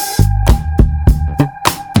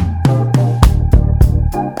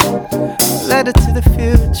 Letter to the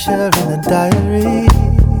future in a diary.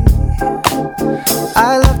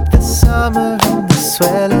 I love the summer and the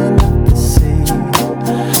swelling of the sea.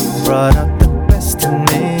 Brought out the best in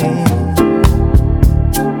me.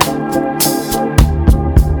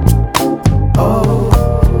 Oh,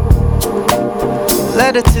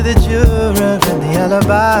 letter to the juror and the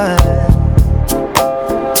alibi.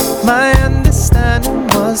 My understanding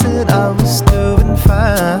was that I was doing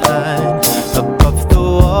fine above the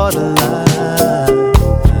waterline.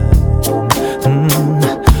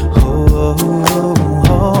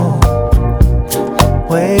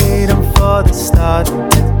 Waiting for the start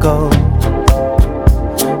to go,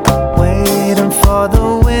 waiting for the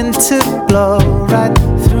wind to blow right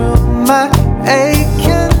through my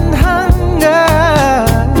aching hunger.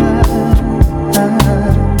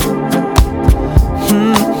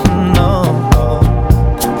 No,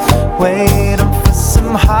 waiting for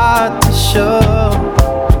some heart to show,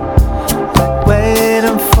 like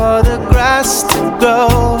waiting for the grass to grow.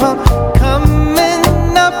 I'm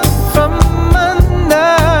coming up from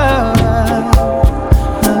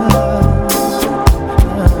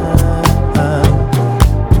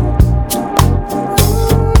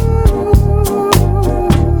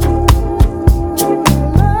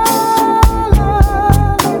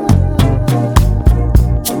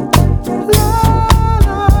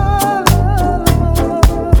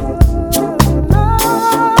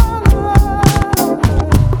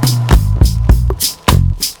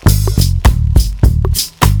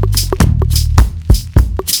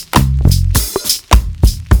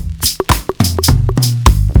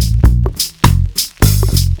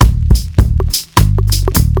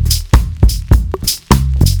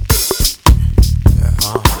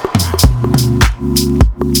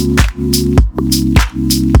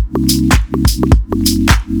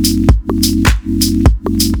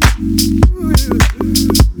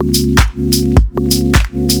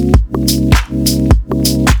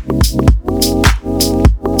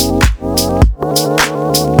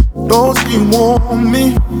Don't say you want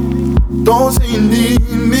me, don't say you need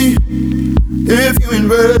me. If you ain't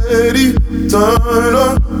ready, turn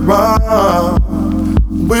around.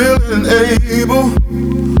 Willing and able,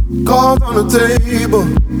 cards on the table,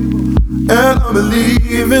 and I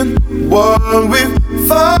believe in what we've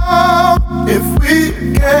found. If we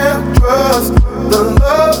can't trust the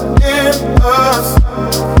love in us,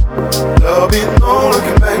 there'll be no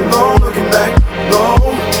looking back, no looking back, no.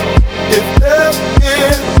 If there's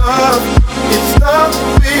enough, it's not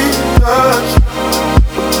we touch.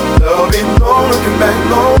 There'll be no looking back,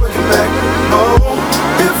 no looking back, no.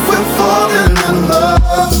 If we're falling in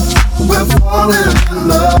love, we're falling in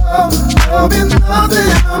love. There'll be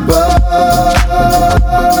nothing above.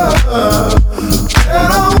 And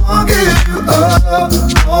I won't give you up,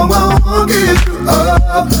 oh I won't give you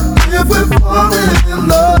up. If we're falling in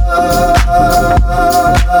love,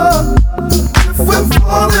 if we're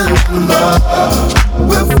falling in love,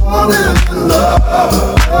 we're falling in love.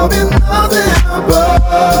 There'll be nothing above.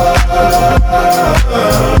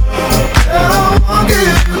 And I won't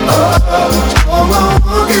give you up, oh I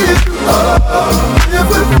won't give you up. If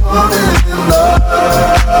we're falling in love,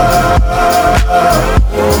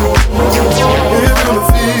 if you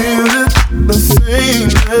feel it the same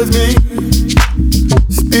as me,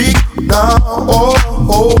 speak now or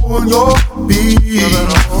hold your beat.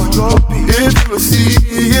 If you see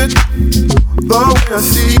it the way I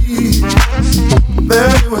see, then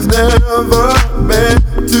it was never meant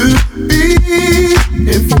to be.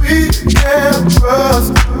 If we can't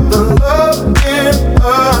trust the love in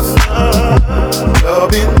us, there'll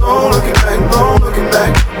be no looking back, no looking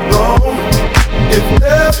back, no. If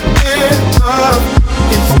there's enough,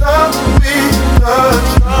 it's not we touch.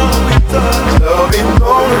 There'll be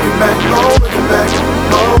no looking back, no looking back,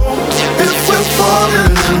 no. If we're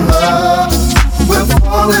falling in love, we're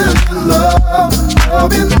falling in love. There'll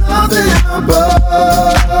be nothing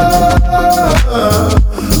above.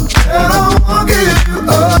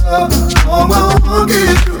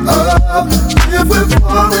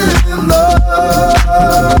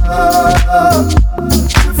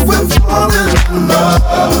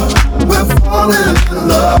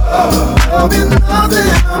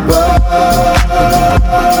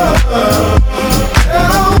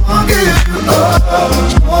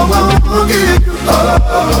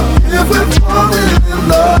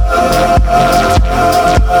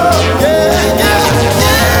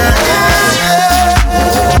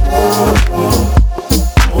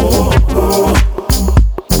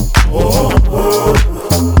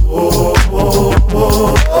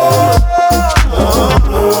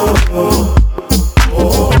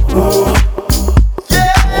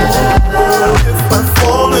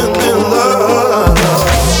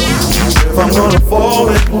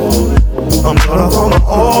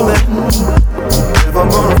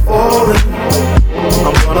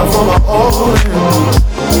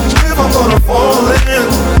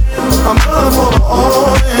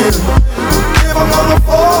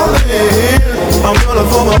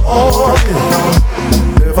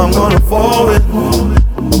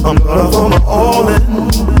 gonna throw my all in.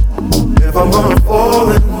 If I'm gonna fall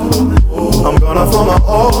in, I'm gonna throw my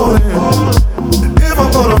all in. If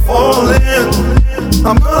I'm gonna fall in,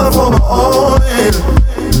 I'm gonna throw my all in.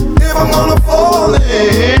 If I'm gonna fall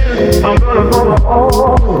in, I'm gonna throw my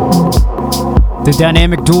all in. The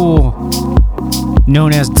dynamic duo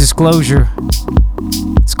known as Disclosure.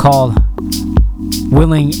 It's called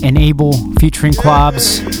Willing and Able featuring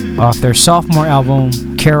Quabs off their sophomore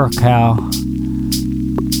album Caracal.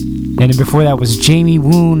 And then before that was Jamie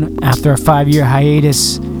Woon after a 5-year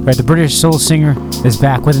hiatus. Right, the British soul singer is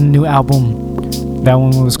back with a new album. That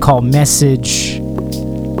one was called Message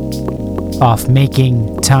off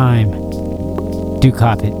Making Time. Do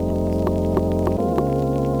cop it.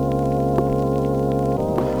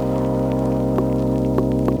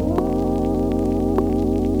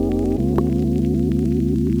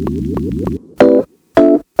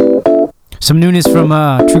 Some newness from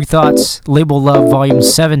True Thoughts, Label Love Volume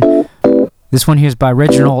 7. This one here is by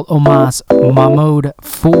Reginald Omas Mahmoud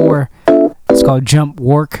 4. It's called Jump,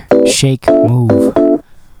 Work, Shake, Move.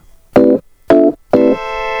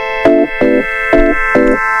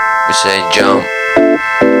 We say jump,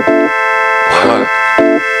 work,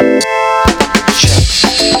 shake.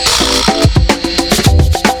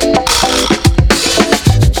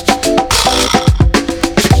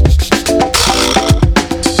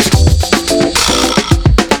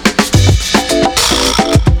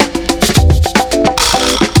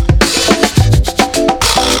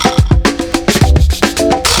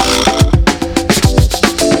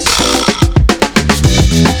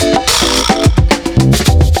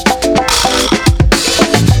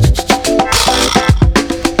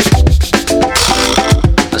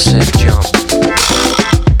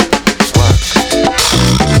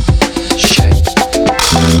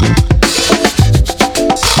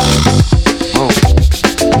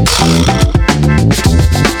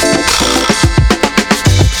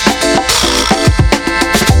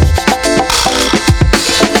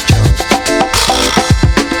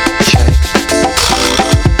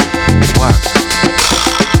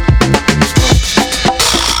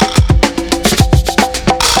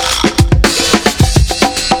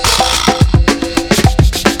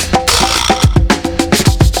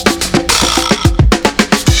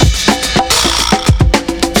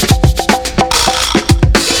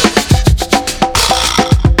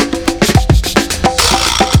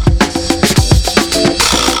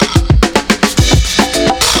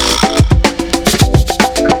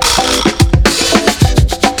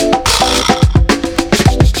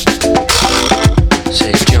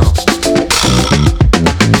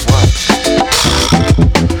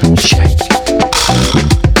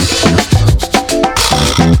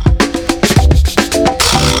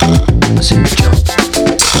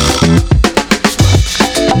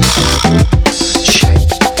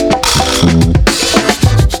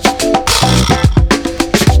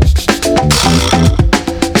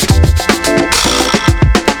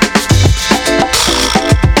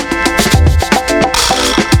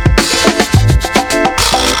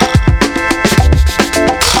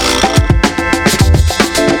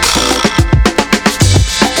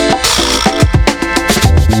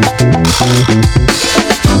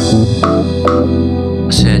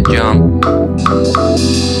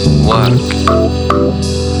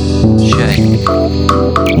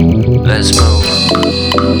 Let's move.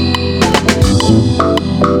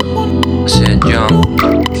 I said jump,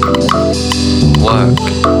 work,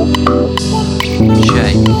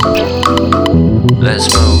 shake. Let's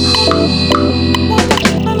move.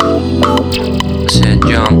 I said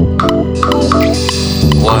jump,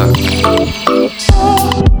 work.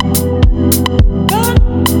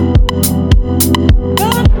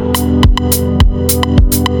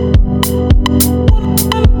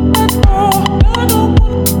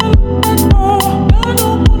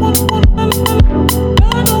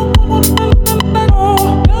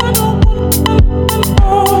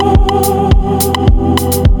 Oh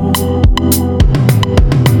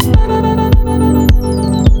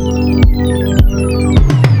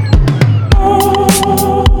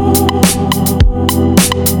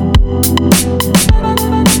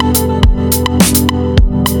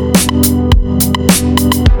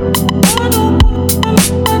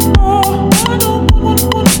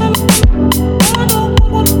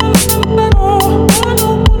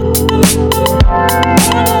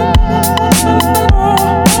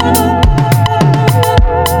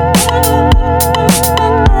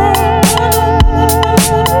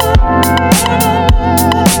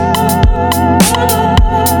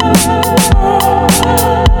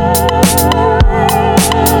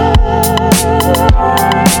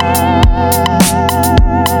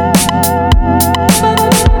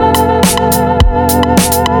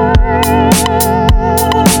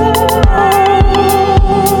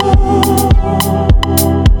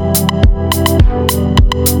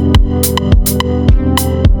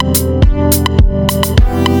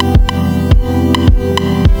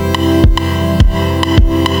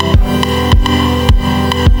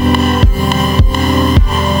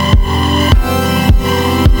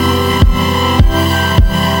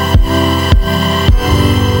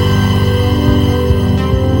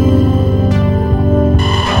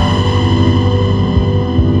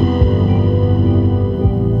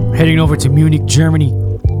Heading over to Munich, Germany.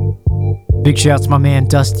 Big shout out to my man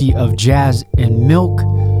Dusty of Jazz and Milk.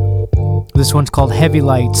 This one's called Heavy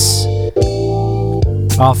Lights,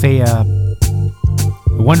 off a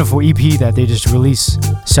wonderful EP that they just released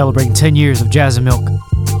celebrating 10 years of Jazz and Milk.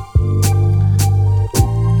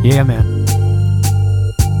 Yeah, man.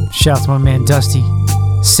 Shout out to my man Dusty,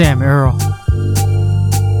 Sam Earl,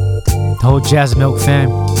 the whole Jazz and Milk fam.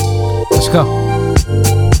 Let's go.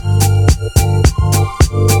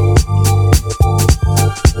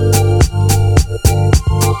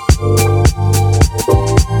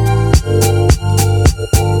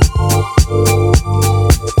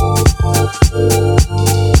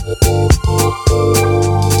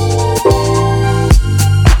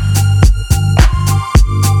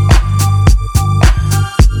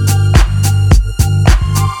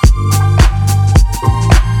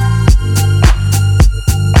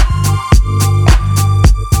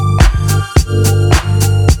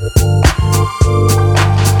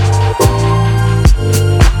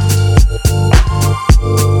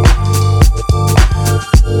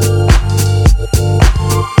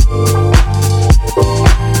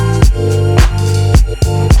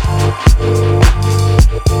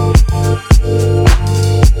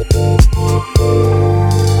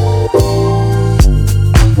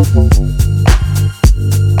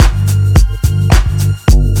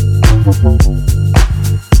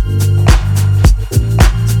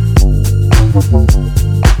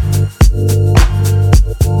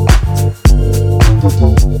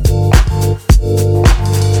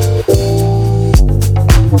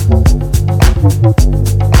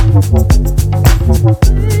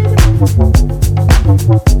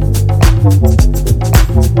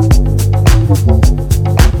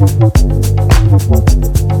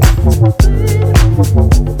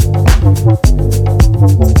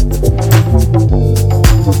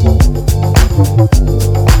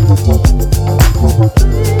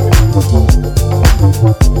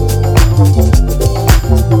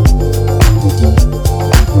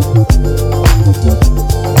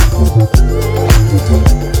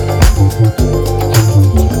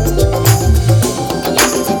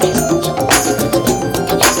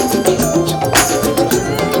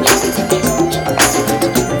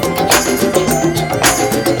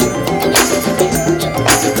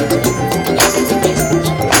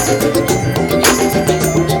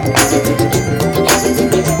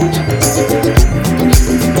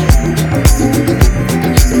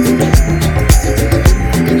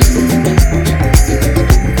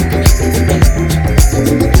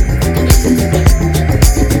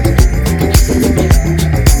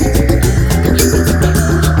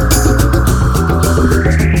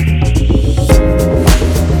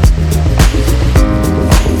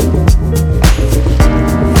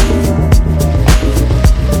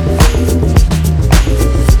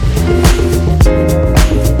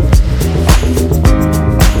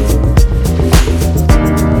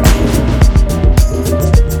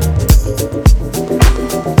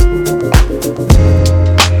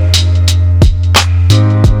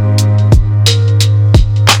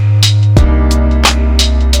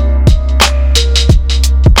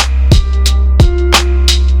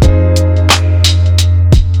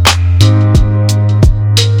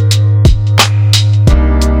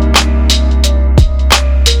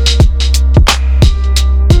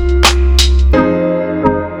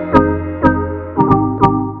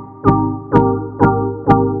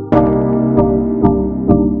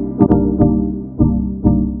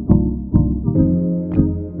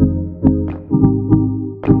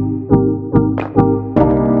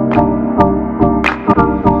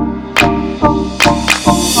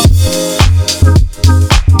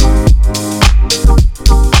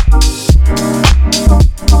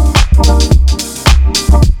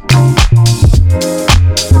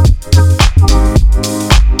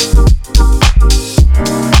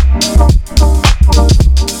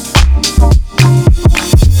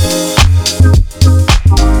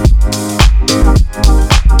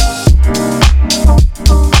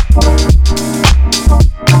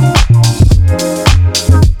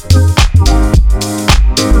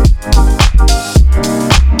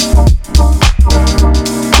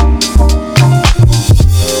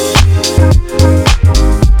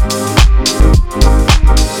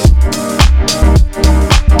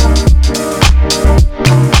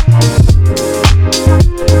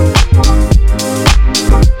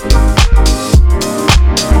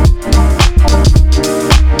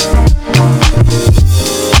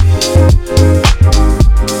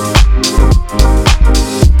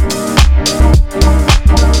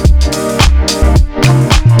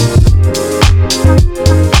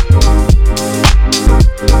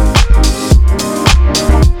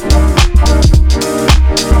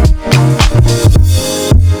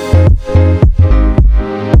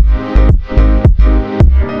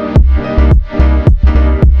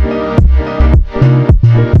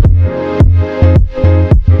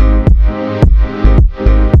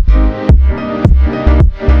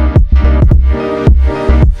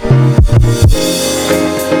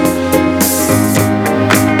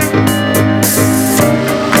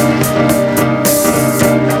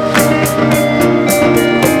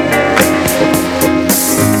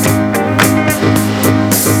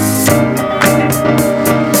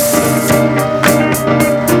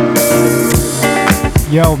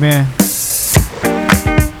 Yo, man.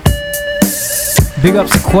 Big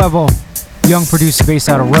ups to Quevo, young producer based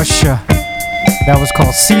out of Russia. That was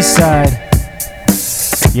called Seaside.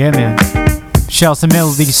 Yeah, man. Shouts to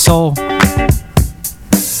Melody Soul.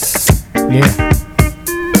 Yeah.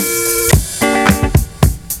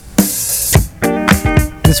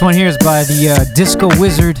 This one here is by the Disco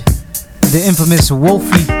Wizard, the infamous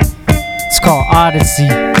Wolfie. It's called Odyssey.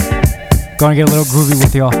 Gonna get a little groovy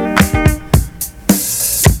with y'all.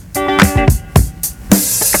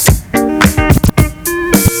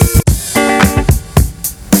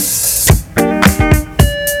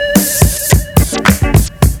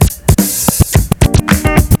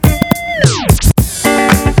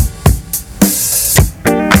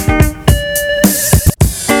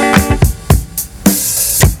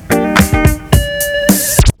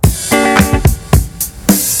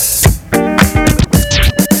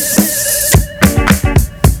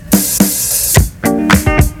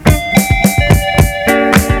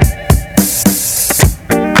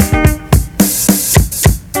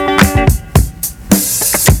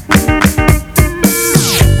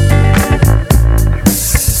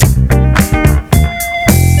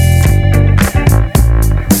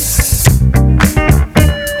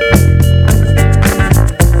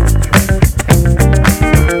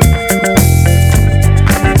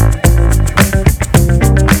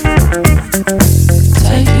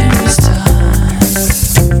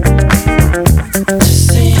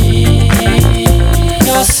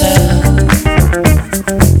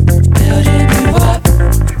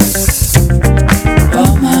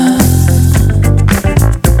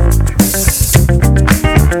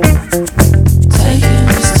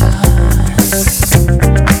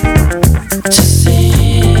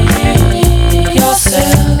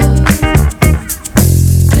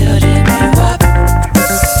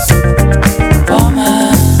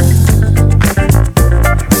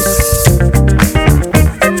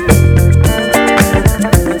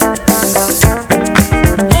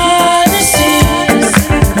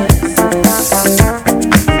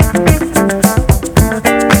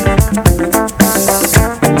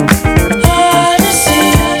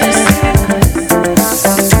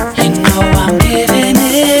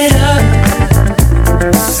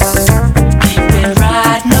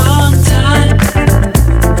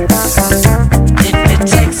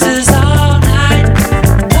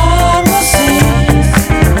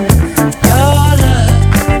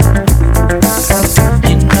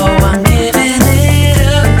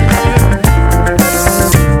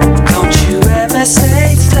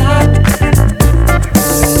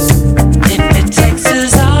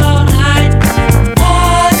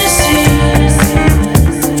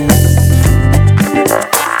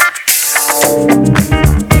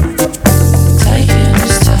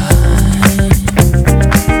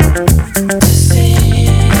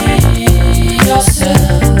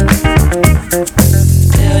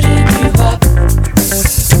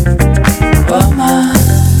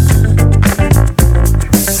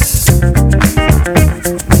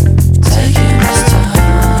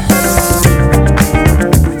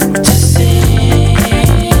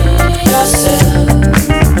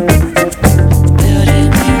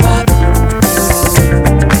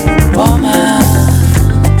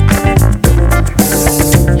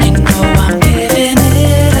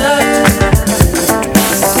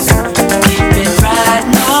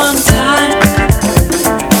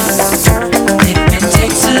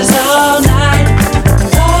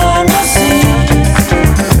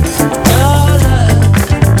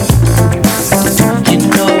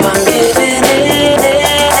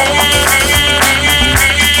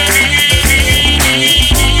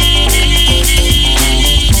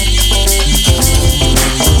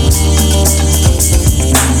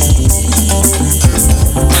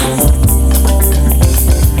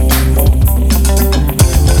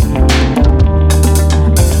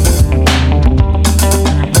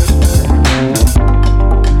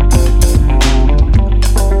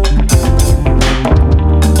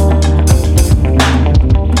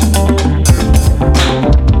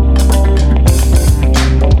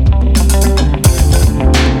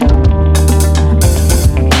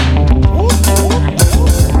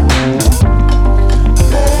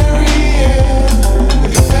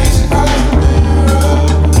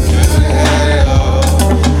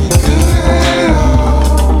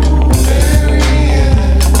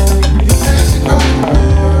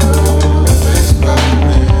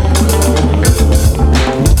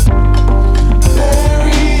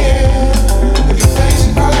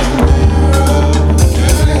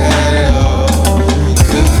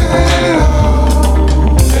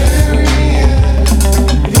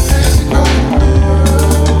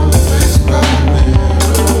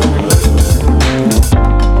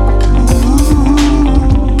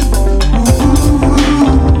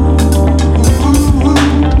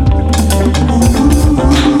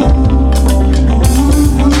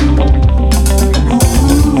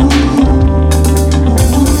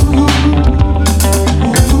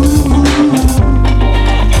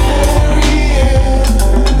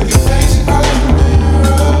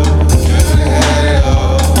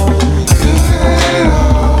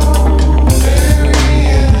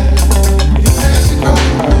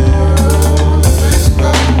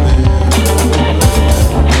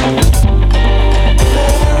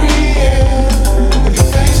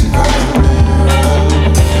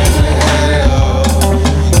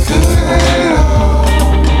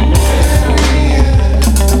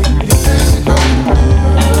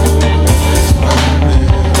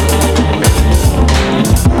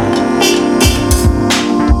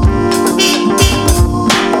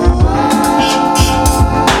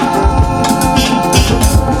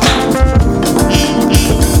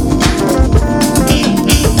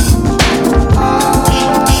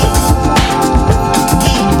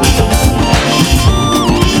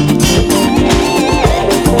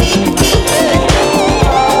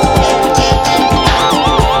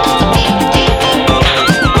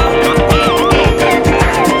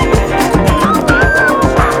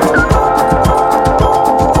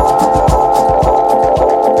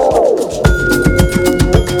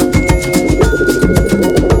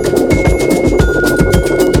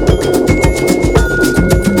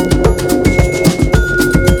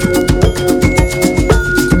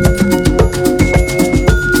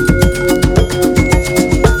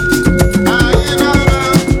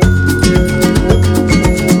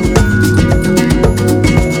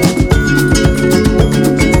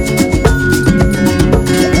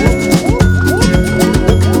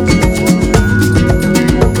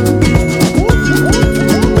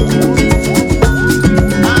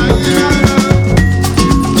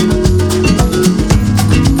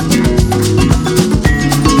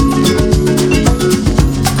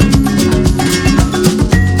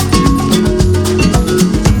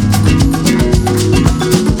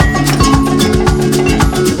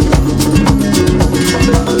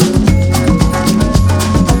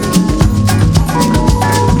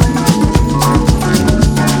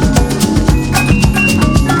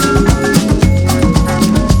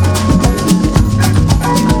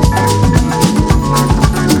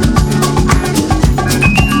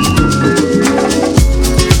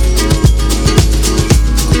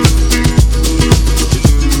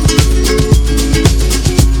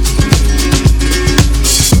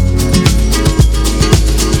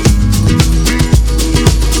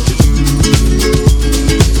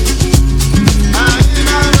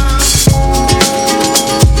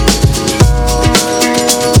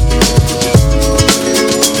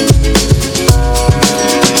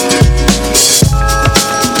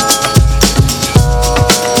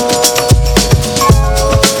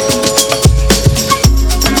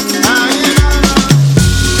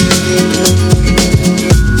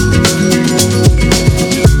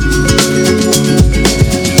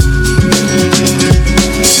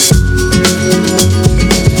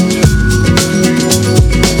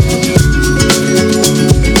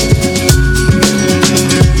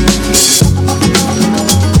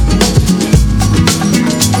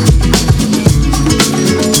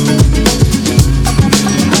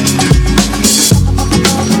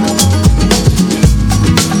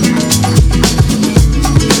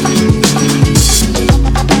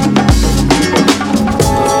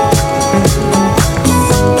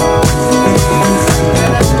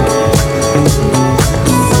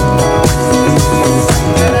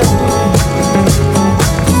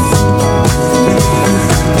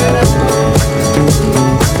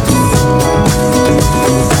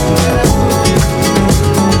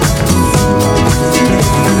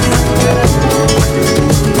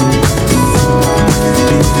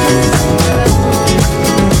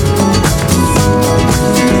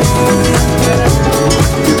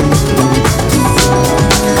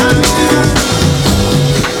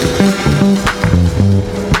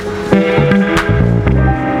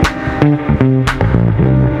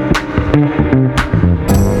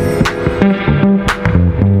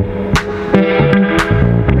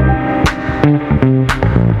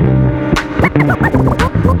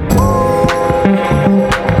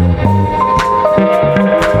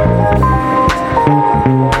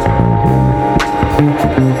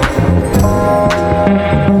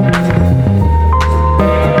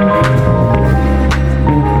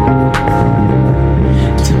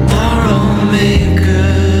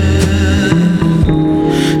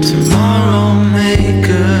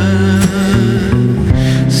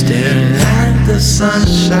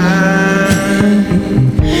 sunshine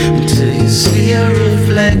until you see a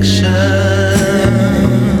reflection.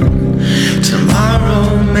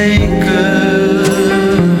 Tomorrow maker,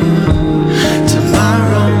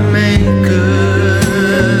 tomorrow maker,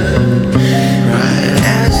 right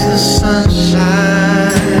as the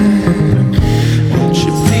sunshine. Won't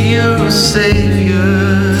you be your savior?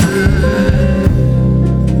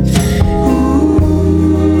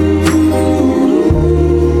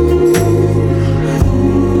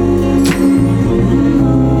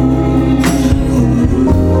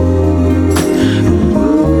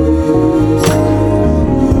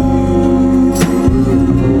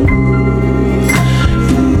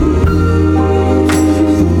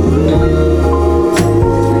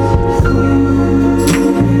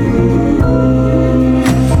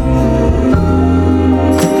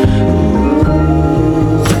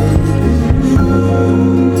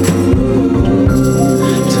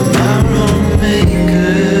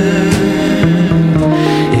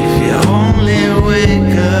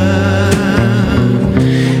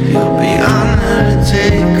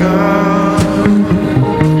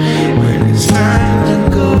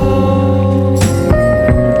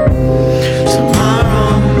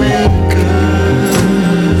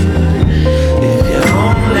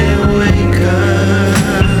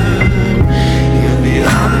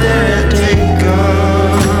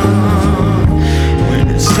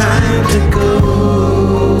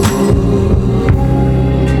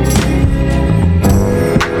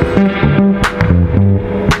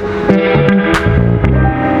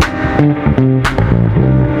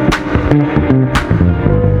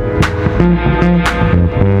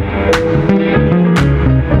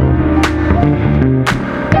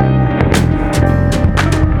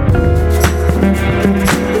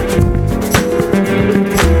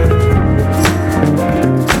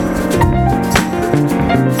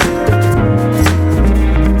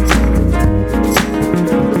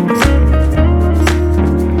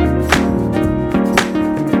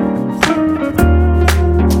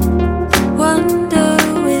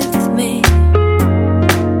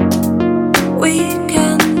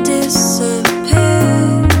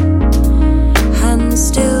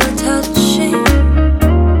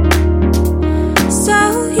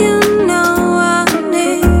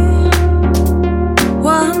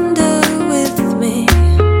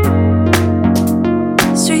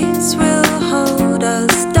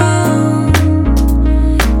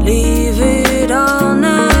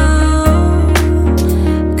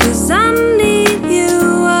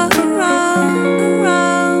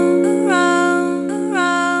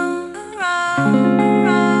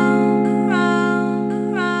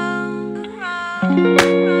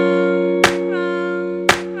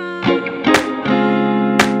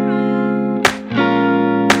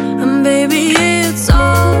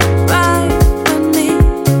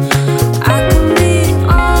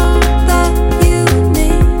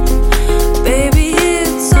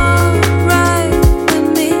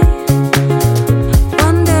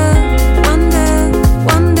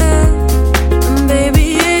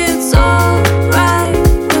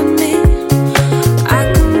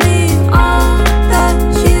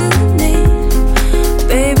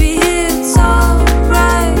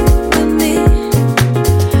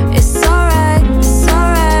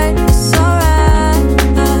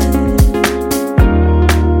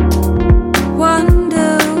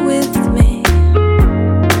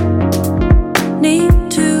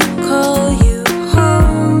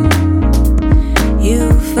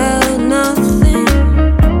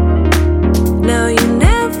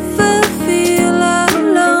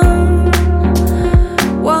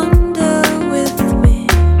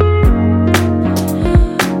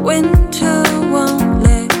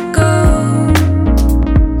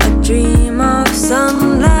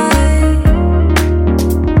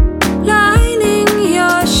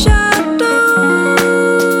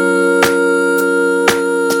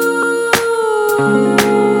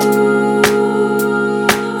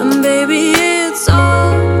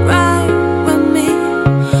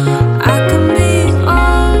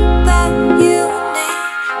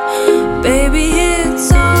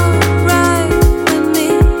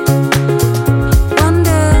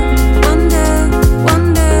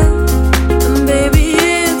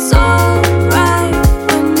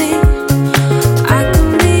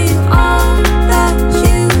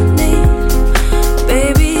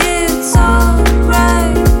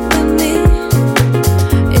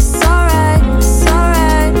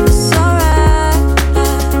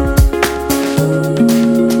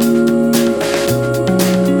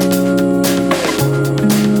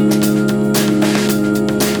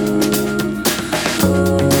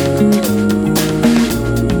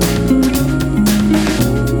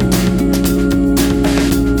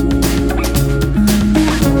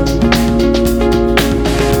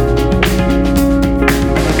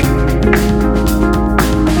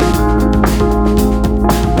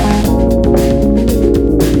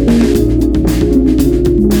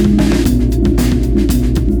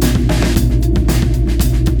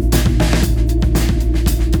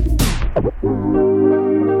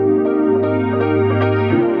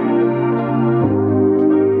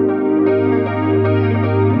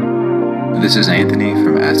 This is Anthony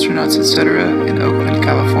from Astronauts Etc. in Oakland,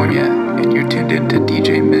 California, and you're tuned in to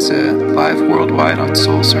DJ Mza live worldwide on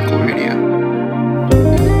Soul Circle Radio.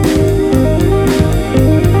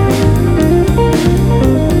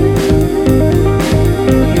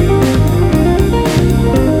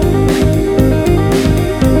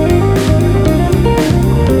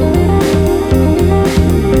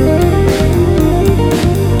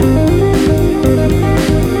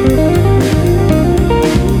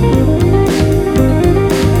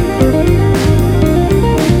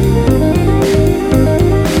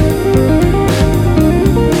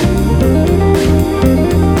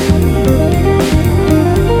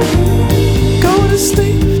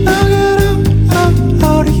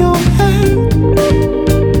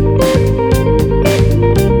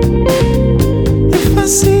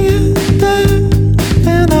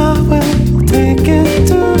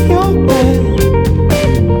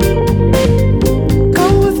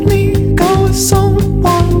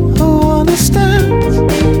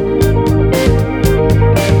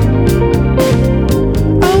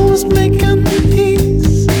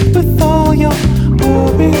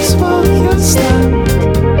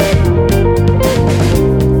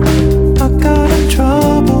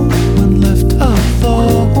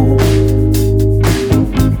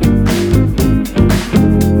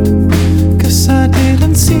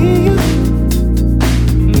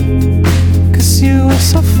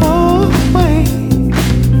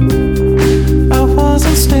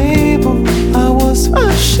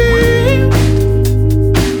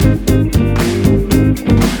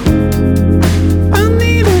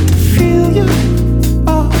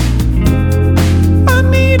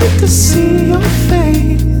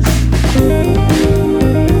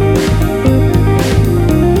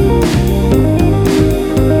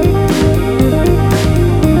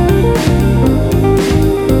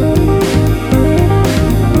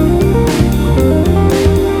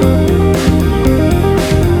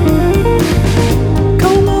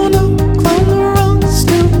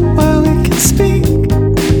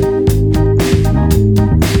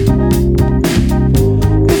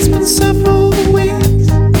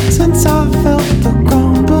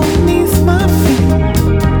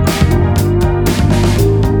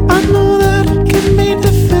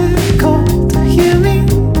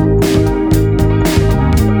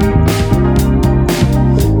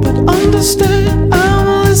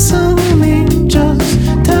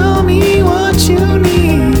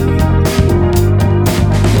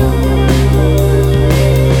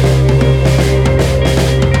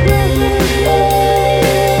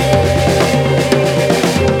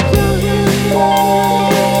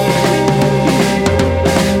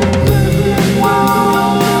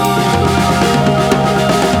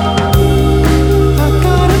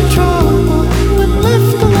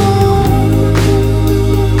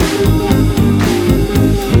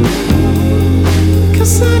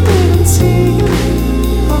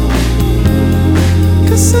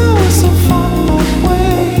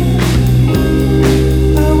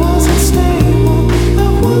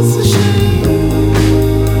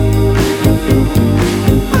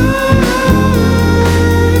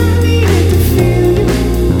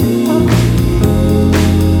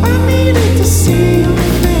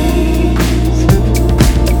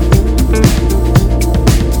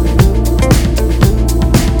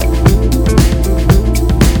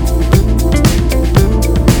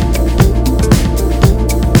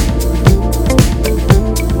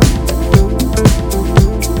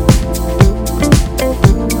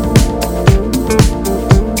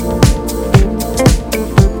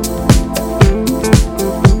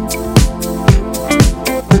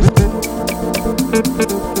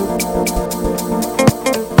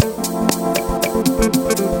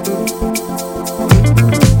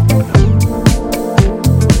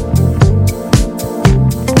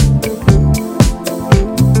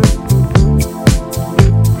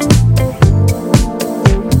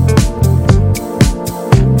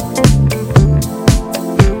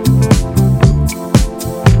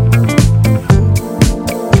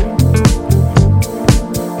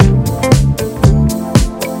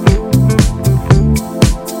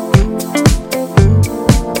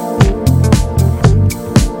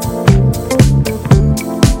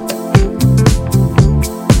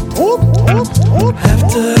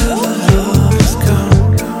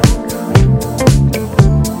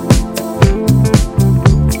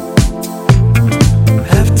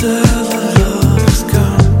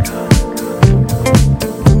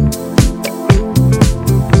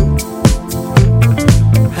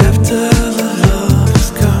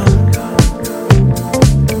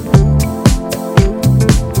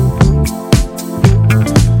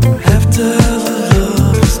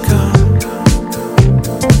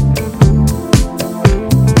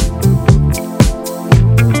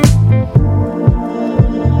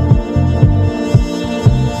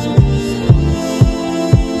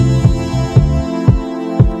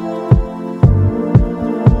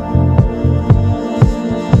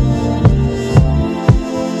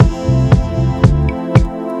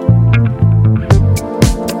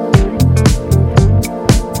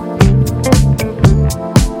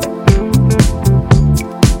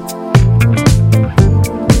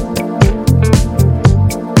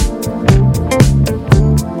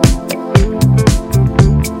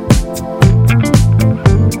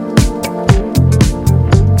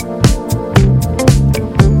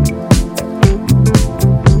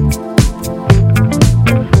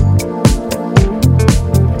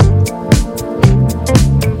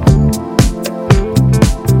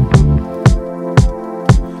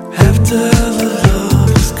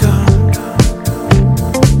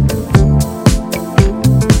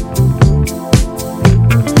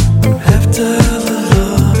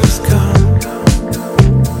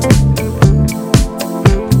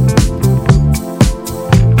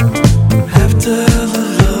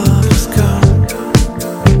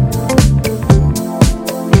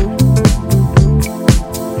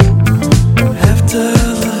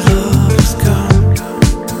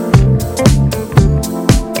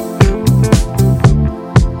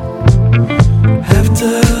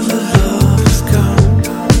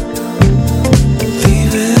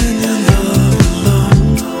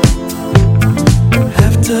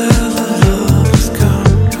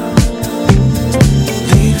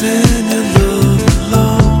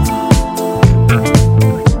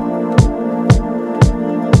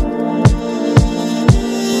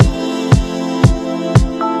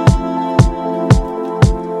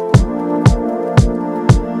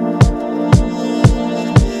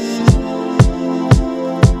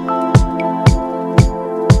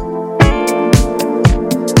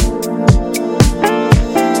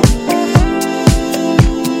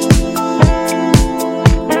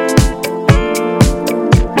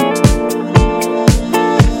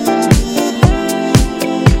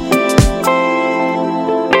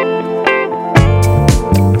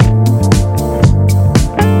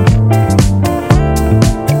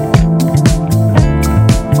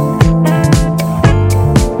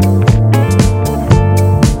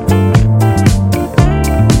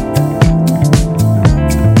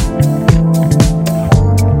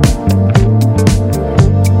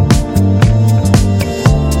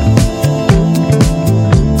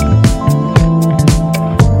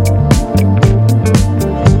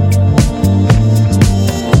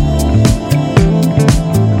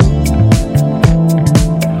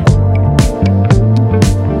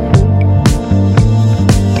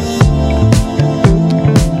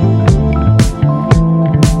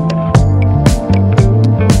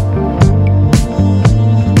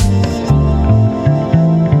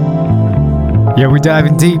 Yeah, we're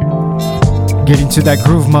diving deep, getting to that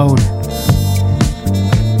groove mode.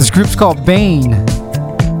 This group's called Bane,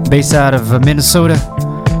 based out of Minnesota.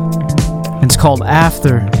 And it's called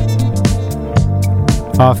After,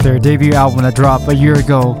 off their debut album that dropped a year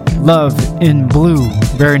ago, Love in Blue.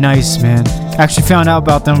 Very nice, man. Actually found out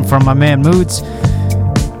about them from my man Moods.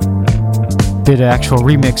 Did an actual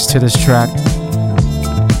remix to this track.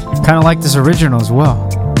 Kind of like this original as well.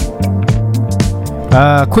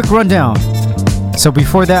 Quick rundown. So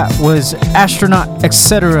before that was Astronaut,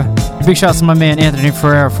 etc. Big shouts to my man Anthony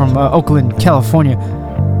Ferreira from Oakland, California,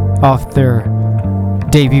 off their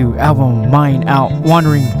debut album Mine Out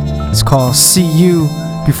Wandering. It's called See You.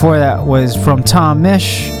 Before that was from Tom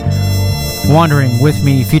Misch, Wandering With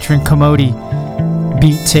Me, featuring Commodity.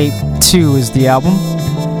 Beat Tape 2 is the album.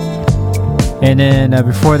 And then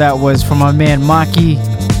before that was from my man Maki.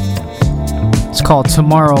 It's called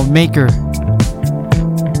Tomorrow Maker,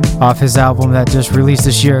 off his album that just released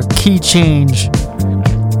this year, Key Change.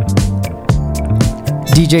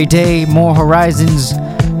 DJ Day, More Horizons,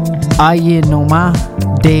 Ayenoma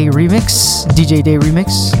Day Remix, DJ Day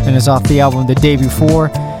Remix, and it's off the album the day before.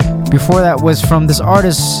 Before that was from this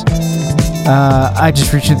artist I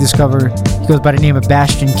just recently discovered. He goes by the name of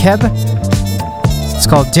Bastion Keb. It's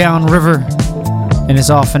called Down River, and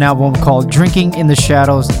it's off an album called Drinking in the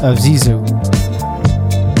Shadows of Zizu.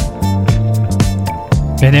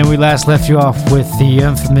 And then we last left you off with the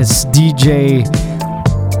infamous DJ,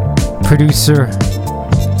 producer,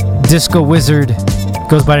 disco wizard,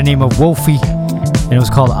 goes by the name of Wolfie, and it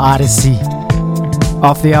was called Odyssey,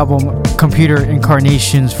 off the album Computer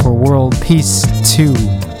Incarnations for World Peace 2.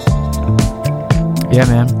 Yeah,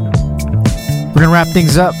 man. We're gonna wrap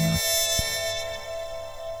things up.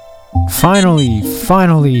 Finally,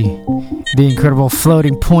 the incredible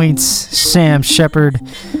Floating Points, Sam Shepard.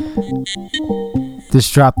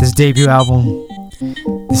 Just dropped this debut album.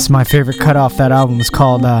 This is my favorite cut off that album. It's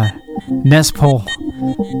called Nest Pole.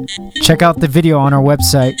 Check out the video on our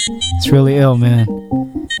website. It's really ill, man.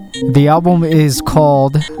 The album is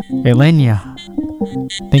called Elenia.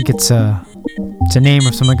 I think it's a name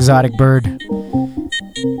of some exotic bird.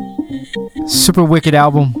 Super wicked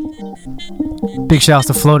album. Big shouts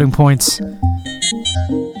to Floating Points.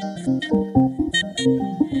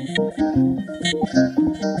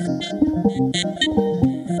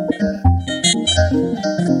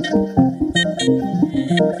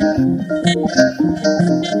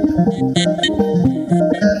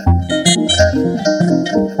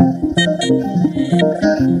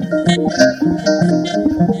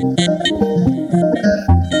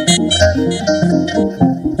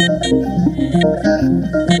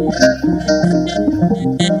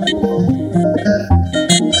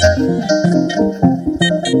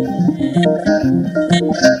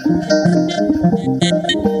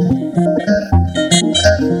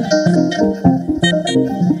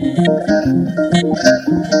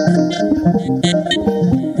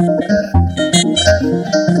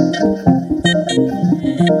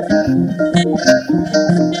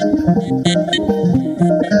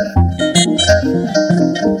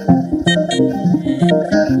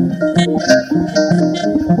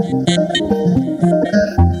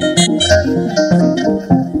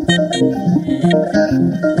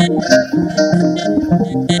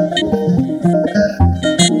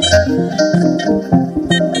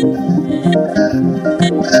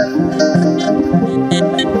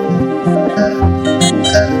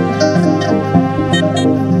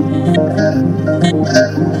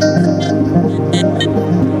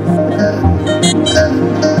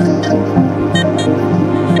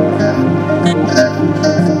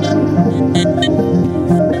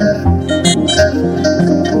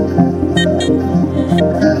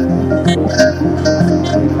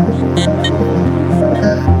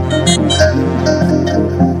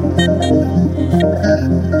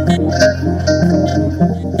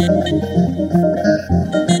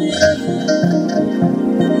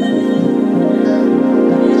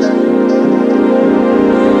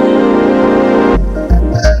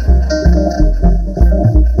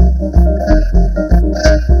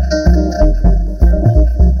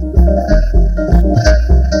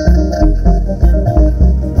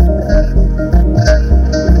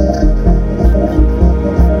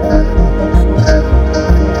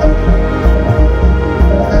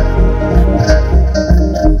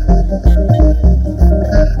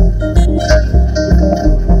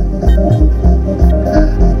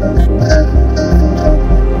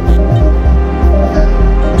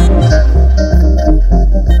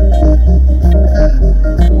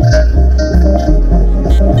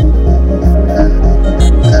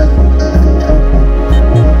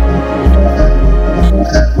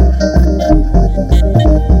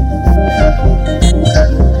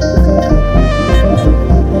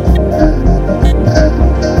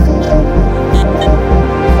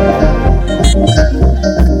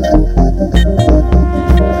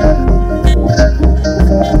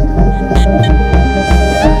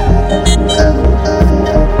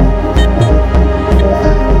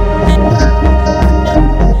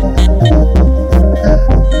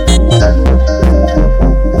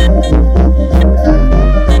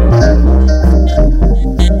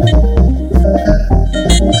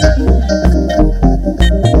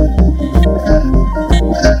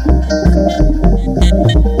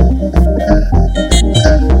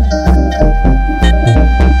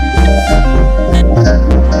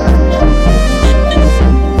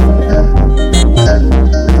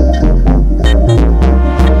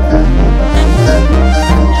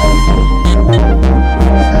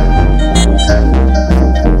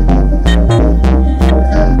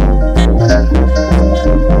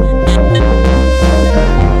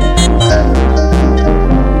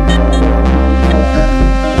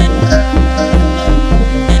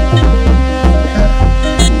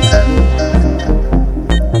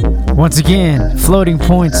 Once again, Floating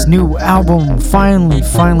Points, new album. Finally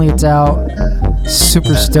it's out.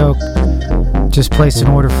 Super stoked. Just placed an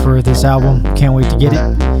order for this album. Can't wait to get it.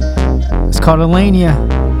 It's called Elenia.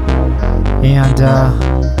 And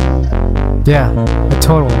yeah, a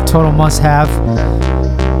total must-have.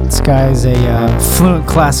 This guy is a fluent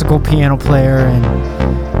classical piano player and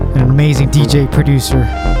an amazing DJ producer.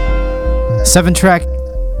 7-track,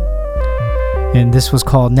 and this was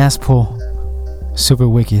called Nastpool. Super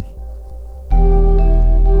wicked.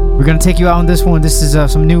 We're gonna take you out on this one. This is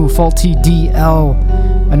some new Faulty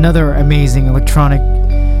DL, another amazing electronic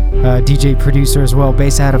DJ producer as well,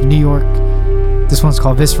 based out of New York. This one's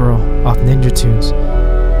called Visceral off Ninja Tunes.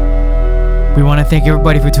 We want to thank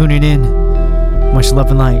everybody for tuning in. Much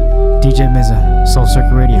love and light. DJ Mza, Soul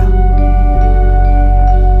Circle Radio.